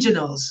the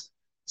regionals.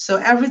 So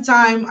every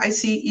time I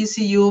see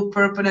ECU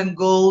purple and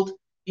gold,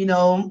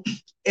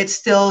 it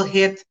still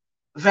hit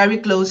very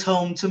close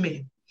home to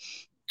me.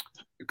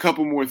 A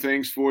couple more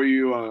things for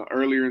you.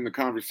 Earlier in the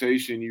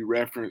conversation, you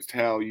referenced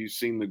how you've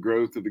seen the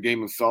growth of the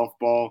game of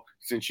softball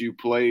since you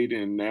played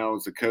and now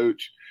as a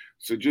coach.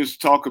 So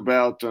just talk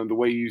about the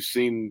way you've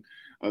seen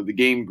the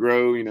game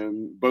grow,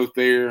 both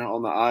there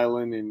on the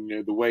island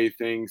and the way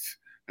things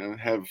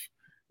have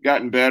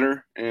gotten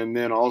better, and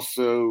then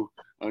also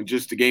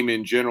just the game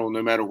in general,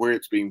 no matter where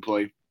it's being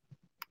played.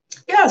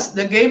 Yes,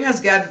 the game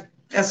has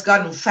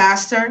gotten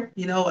faster.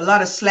 A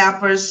lot of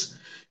slappers,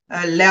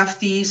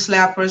 lefty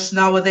slappers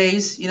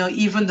nowadays.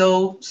 Even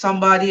though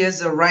somebody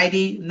is a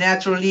righty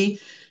naturally,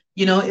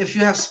 if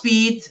you have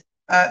speed,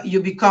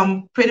 you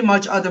become pretty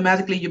much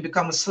automatically you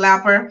become a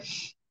slapper.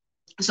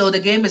 So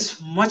the game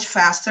is much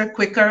faster,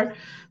 quicker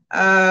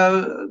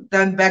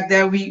than back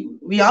there.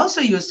 We also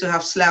used to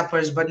have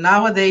slappers, but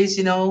nowadays,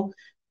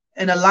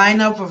 in a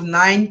lineup of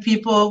 9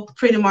 people,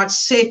 pretty much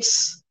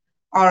 6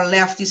 are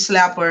lefty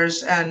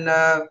slappers and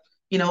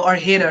are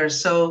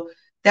hitters. So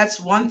that's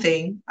one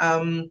thing.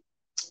 And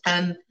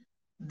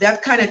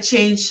that kind of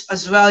changed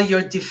as well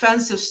your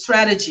defensive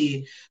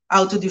strategy,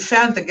 how to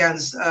defend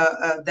against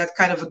that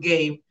kind of a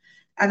game.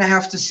 And I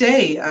have to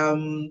say,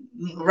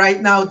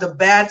 right now the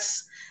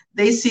bats,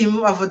 they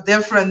seem of a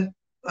different,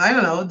 I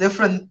don't know,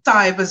 different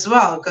type as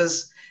well,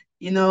 because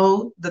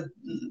the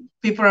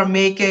people are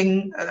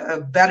making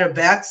better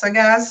bets, I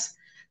guess.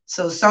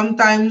 So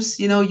sometimes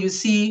you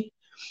see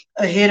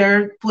a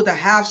hitter put a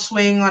half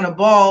swing on a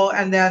ball,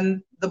 and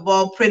then the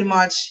ball pretty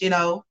much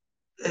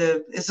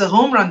it's a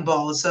home run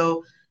ball.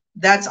 So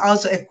that's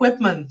also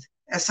equipment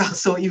has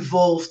also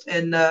evolved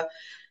in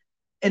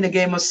the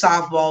game of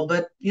softball.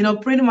 But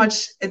pretty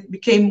much it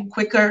became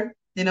quicker.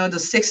 The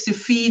 60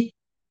 feet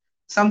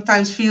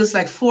sometimes feels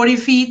like 40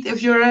 feet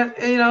if you're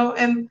in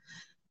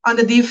on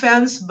the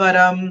defense. But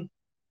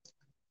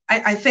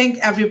I think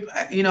every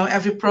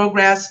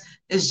progress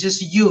is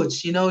just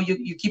huge.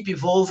 You keep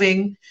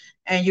evolving,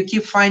 and you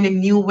keep finding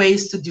new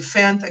ways to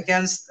defend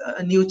against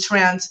a new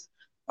trend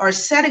or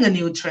setting a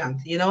new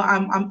trend.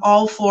 I'm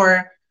all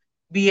for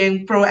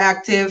being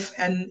proactive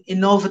and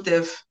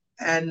innovative,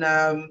 and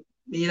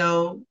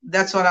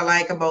that's what I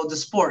like about the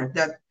sport,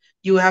 that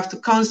you have to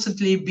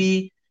constantly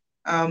be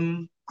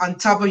on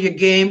top of your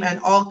game, and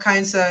all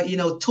kinds of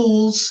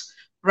tools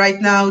right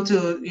now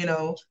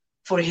to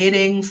for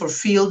hitting, for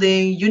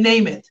fielding, you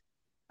name it.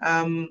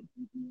 um,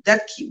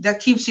 that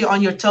keeps you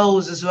on your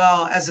toes as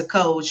well as a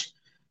coach,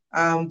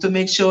 to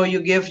make sure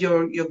you give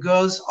your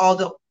girls all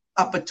the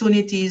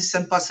opportunities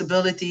and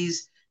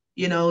possibilities,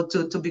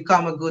 to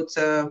become a good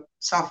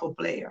softball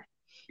player.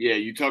 Yeah,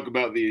 you talk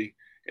about the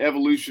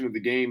evolution of the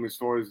game as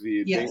far as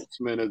the Yes.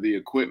 advancement of the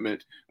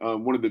equipment.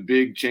 One of the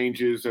big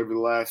changes over the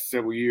last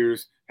several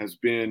years has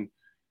been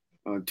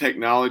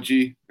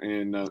technology,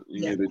 and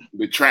Yes.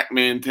 the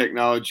TrackMan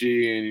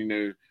technology,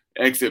 and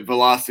exit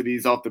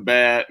velocities off the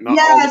bat, and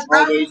Yes.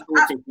 all those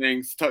sorts of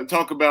things.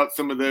 Talk about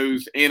some of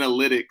those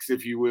analytics,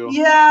 if you will.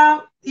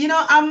 Yeah.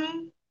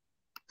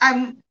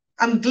 I'm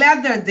I'm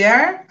glad they're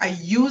there. I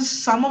use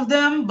some of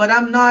them, but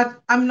I'm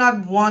not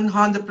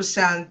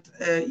 100%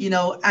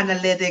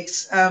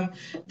 analytics.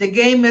 The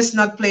game is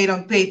not played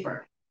on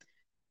paper,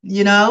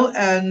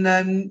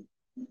 and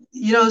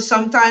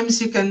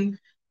sometimes you can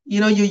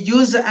you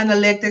use the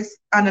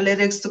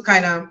analytics to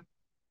kind of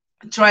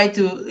try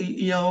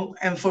to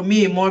and for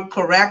me more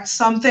correct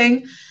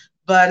something.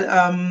 But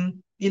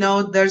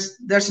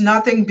there's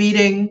nothing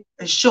beating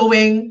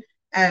showing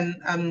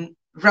and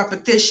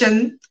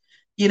repetition.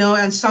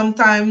 And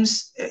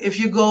sometimes if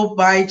you go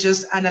by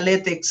just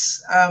analytics,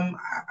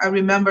 I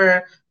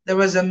remember there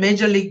was a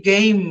major league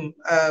game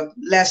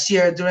last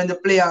year during the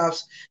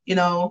playoffs,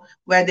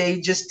 where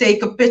they just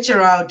take a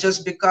pitcher out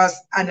just because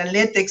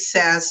analytics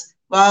says,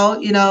 well,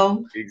 after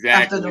the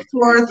Exactly.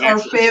 fourth or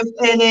Exactly. fifth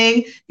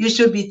inning, you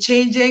should be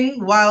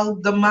changing, while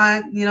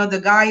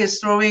the guy is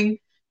throwing,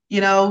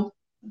 an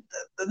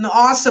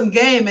awesome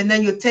game, and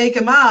then you take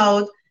him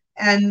out,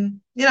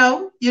 and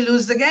you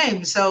lose the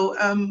game. So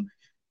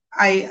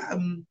I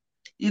I'm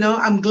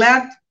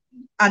glad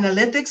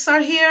analytics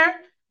are here,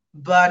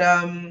 but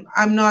I'm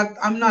not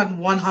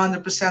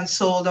 100%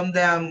 sold on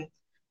them.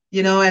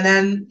 And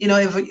then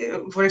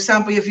if, for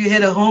example, if you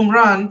hit a home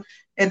run,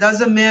 it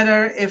doesn't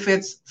matter if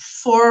it's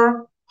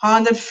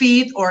 400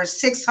 feet or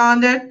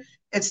 600,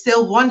 it's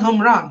still one home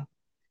run.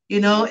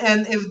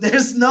 And if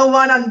there's no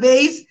one on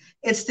base,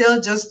 it's still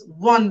just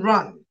one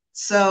run.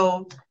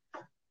 So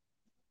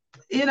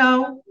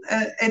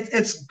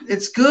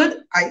it's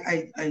good.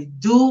 I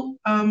do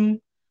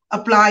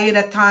apply it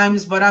at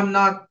times, but I'm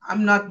not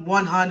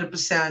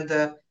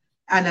 100%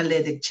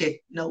 analytic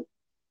chick. No.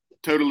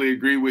 Totally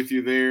agree with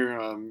you there.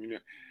 And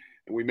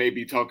we may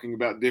be talking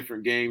about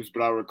different games,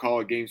 but I recall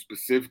a game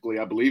specifically.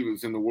 I believe it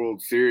was in the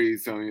World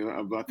Series.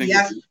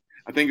 Yes.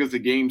 I think it was a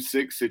Game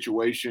 6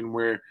 situation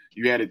where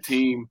you had a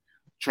team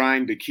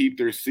trying to keep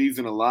their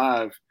season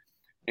alive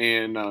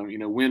and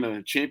win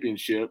a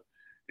championship,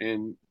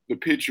 and the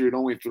pitcher had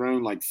only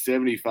thrown like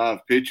 75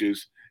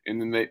 pitches,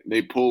 and then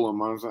they pull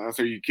him. I was,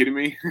 are you kidding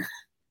me?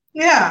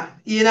 Yeah.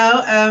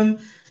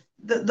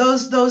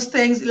 Those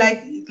things,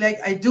 like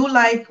I do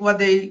like what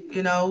they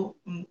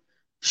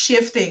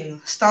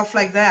shifting stuff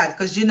like that,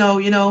 because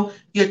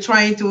you're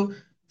trying to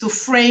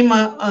frame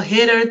a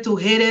hitter to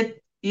hit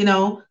it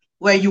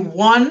where you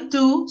want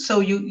to, so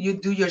you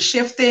do your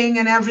shifting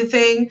and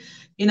everything.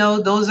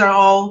 Those are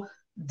all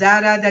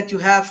data that you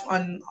have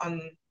on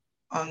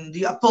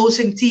the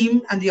opposing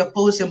team and the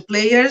opposing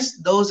players.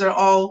 Those are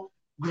all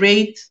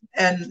great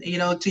and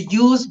to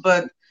use.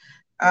 But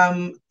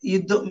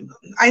you don't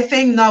I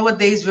think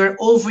nowadays we're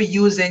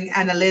overusing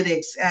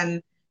analytics,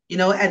 and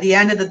at the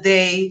end of the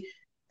day,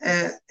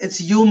 it's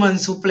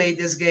humans who play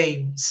this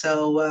game.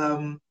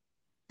 So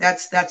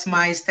that's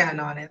my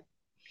stand on it.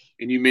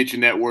 And you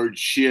mentioned that word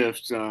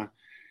shift.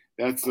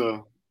 That's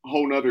a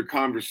whole nother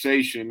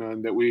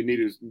conversation that we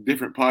need a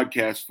different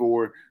podcast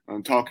for,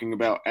 talking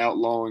about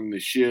outlawing the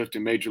shift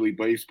in Major League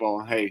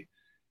Baseball. Hey,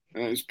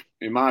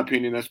 in my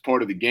opinion, that's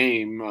part of the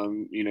game.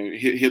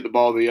 Hit the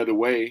ball the other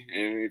way,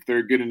 and if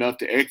they're good enough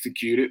to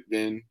execute it,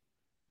 then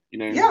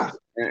Yeah,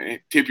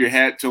 tip your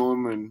hat to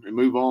them and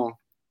move on.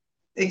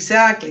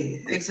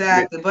 exactly, When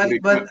exactly. But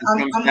it but I'm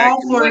comes I'm back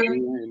all to for.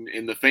 money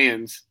and the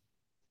fans.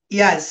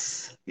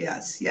 Yes,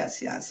 yes,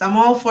 yes, yes. I'm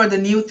all for the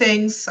new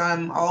things.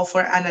 I'm all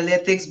for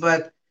analytics,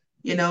 but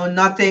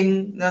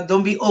nothing. No,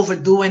 don't be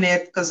overdoing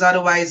it because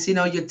otherwise,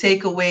 you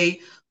take away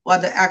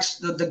what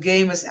the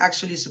game is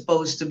actually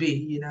supposed to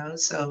be.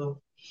 So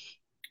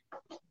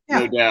No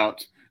yeah.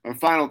 doubt. A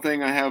final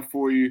thing I have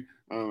for you.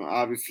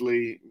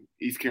 Obviously,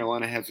 East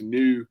Carolina has a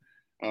new,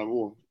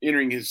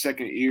 entering his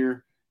second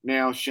year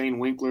now. Shane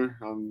Winkler.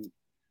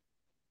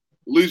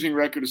 Losing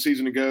record a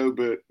season ago,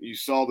 but you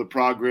saw the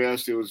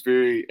progress. It was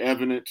very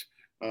evident.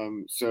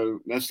 So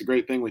that's the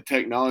great thing with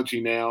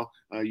technology now.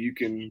 You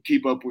can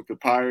keep up with the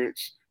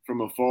Pirates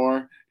from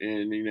afar,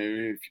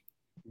 and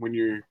when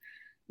you're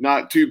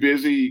not too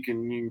busy, you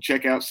can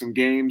check out some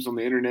games on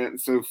the internet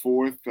and so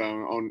forth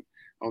on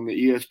the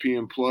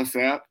ESPN Plus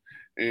app,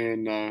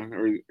 and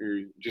or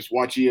just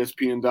watch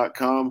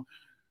ESPN.com.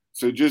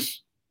 So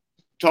just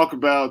talk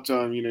about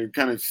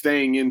kind of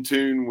staying in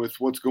tune with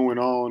what's going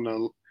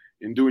on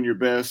and doing your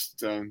best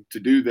to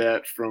do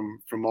that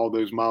from all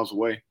those miles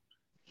away.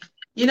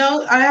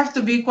 I have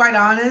to be quite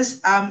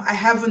honest. I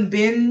haven't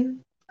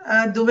been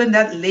doing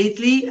that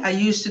lately. I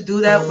used to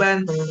do that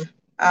when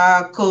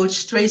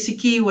Coach Tracy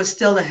Key was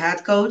still the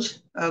head coach.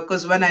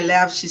 Because when I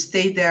left, she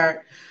stayed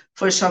there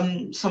for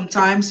some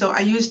time. So I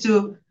used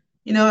to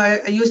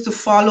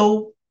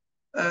follow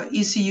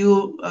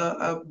ECU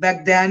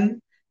back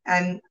then,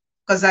 and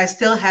because I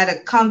still had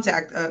a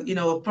contact,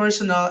 a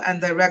personal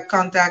and direct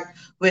contact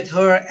with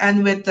her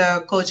and with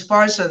Coach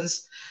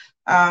Parsons.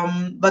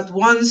 But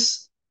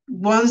once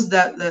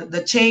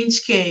the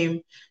change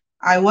came,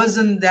 I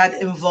wasn't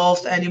that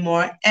involved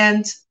anymore,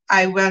 and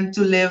I went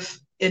to live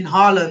in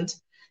Holland,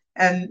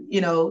 and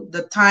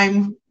the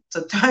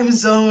time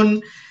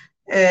zone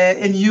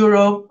in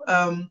Europe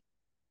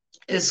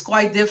is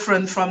quite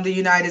different from the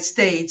United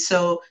States.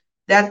 So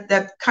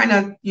that kind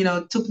of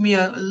took me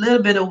a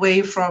little bit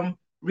away from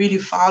really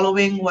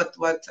following what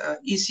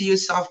ECU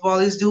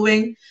softball is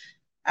doing.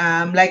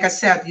 Like I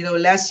said,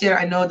 last year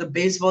I know the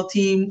baseball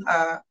team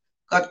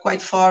got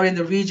quite far in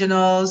the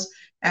regionals,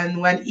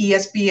 and when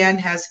ESPN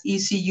has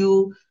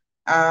ECU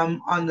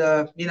on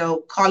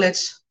the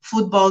college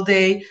football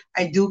day,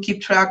 I do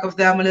keep track of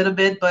them a little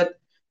bit, but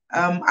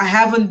I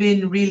haven't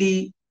been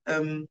really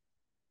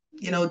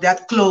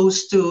that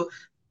close to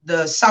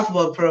the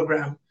softball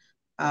program.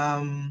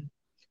 Um,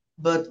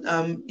 but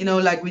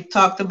like we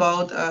talked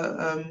about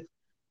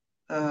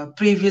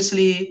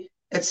previously,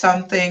 it's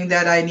something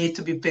that I need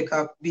to be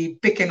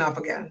picking up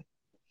again.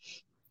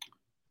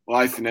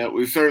 Well, Isonette,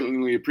 we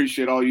certainly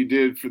appreciate all you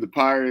did for the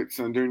Pirates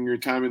during your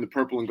time in the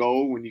Purple and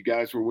Gold when you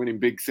guys were winning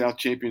Big South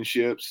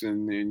championships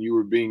and you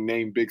were being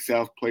named Big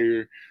South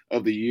Player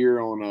of the Year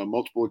on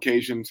multiple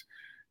occasions.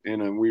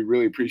 And we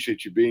really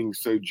appreciate you being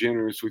so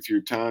generous with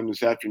your time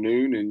this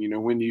afternoon.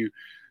 And, when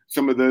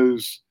some of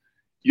those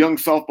young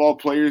softball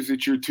players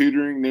that you're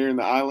tutoring there in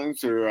the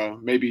islands or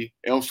maybe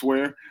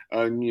elsewhere,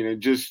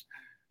 just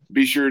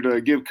be sure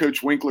to give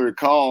Coach Winkler a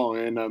call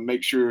and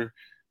make sure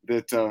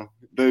that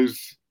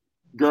those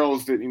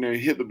girls that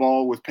hit the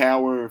ball with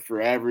power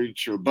for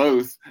average or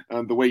both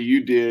the way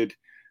you did,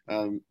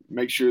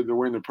 make sure they're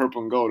wearing the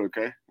purple and gold.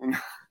 Okay.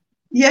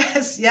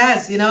 Yes,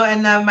 yes,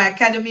 and my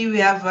academy, we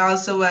have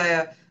also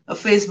a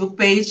Facebook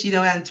page,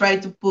 and try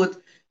to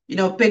put,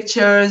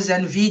 pictures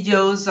and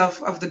videos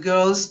of the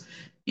girls,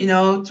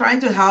 trying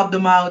to help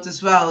them out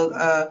as well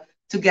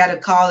to get a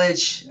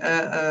college,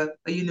 a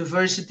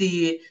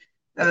university,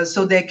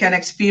 so they can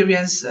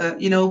experience,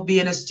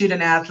 being a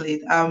student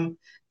athlete.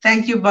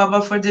 Thank you,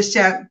 Baba, for this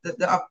chat,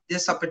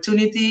 this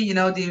opportunity,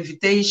 the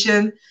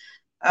invitation.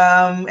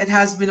 It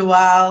has been a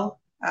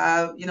while,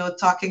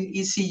 talking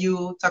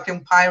ECU,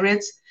 talking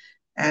Pirates.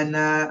 And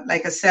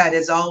like I said,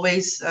 it's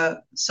always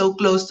so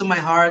close to my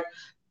heart.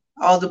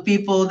 All the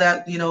people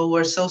that,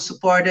 were so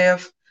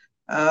supportive,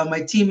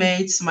 my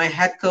teammates, my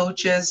head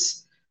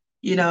coaches,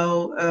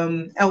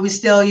 and we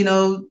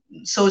still,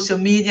 social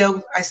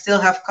media, I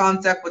still have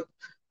contact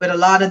with a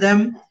lot of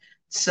them.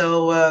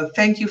 So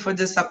thank you for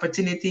this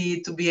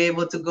opportunity to be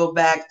able to go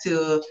back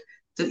to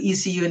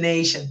ECU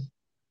Nation.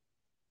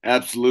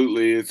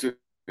 Absolutely.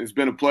 It's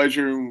been a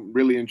pleasure.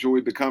 Really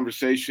enjoyed the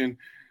conversation.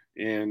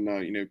 And,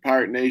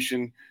 Pirate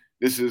Nation,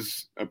 this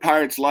is a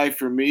Pirate's life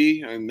for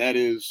me, and that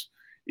is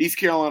East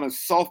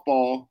Carolina's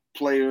softball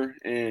player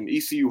and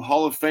ECU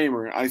Hall of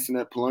Famer,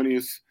 Isonette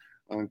Polonius,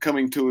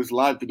 coming to us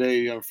live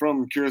today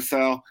from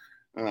Curacao.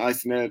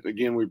 Isonette,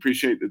 again, we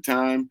appreciate the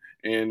time,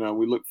 and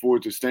we look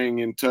forward to staying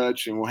in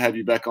touch, and we'll have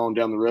you back on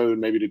down the road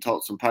maybe to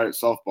talk some Pirate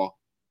softball.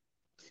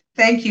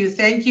 Thank you.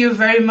 Thank you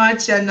very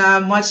much, and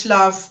much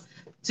love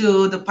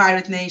to the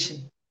Pirate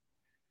Nation.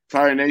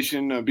 Pirate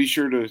Nation, be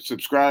sure to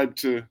subscribe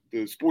to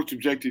the Sports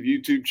Objective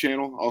YouTube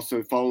channel.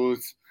 Also follow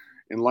us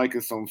and like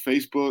us on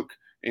Facebook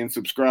and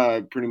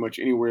subscribe pretty much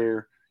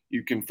anywhere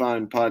you can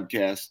find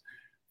podcasts.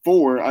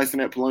 For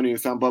Isonette,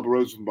 Polonius, I'm Bubba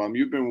Rosenbaum.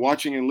 You've been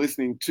watching and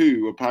listening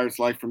to A Pirate's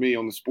Life for Me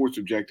on the Sports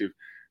Objective.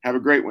 Have a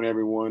great one,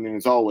 everyone. And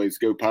as always,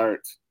 go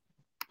Pirates.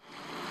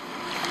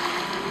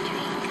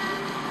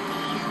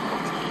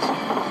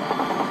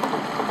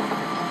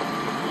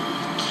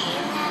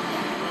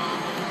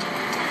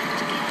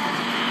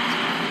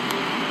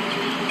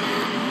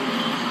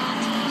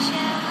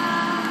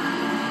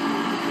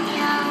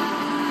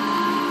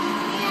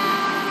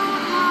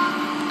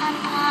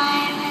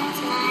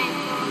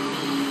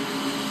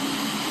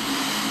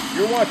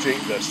 You're watching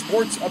The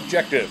Sports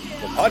Objective,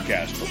 the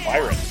podcast for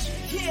Pirates.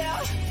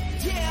 Yeah,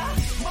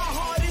 my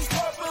heart is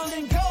purple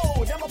and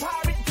gold. I'm a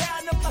pirate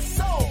down in my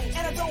soul,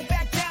 and I don't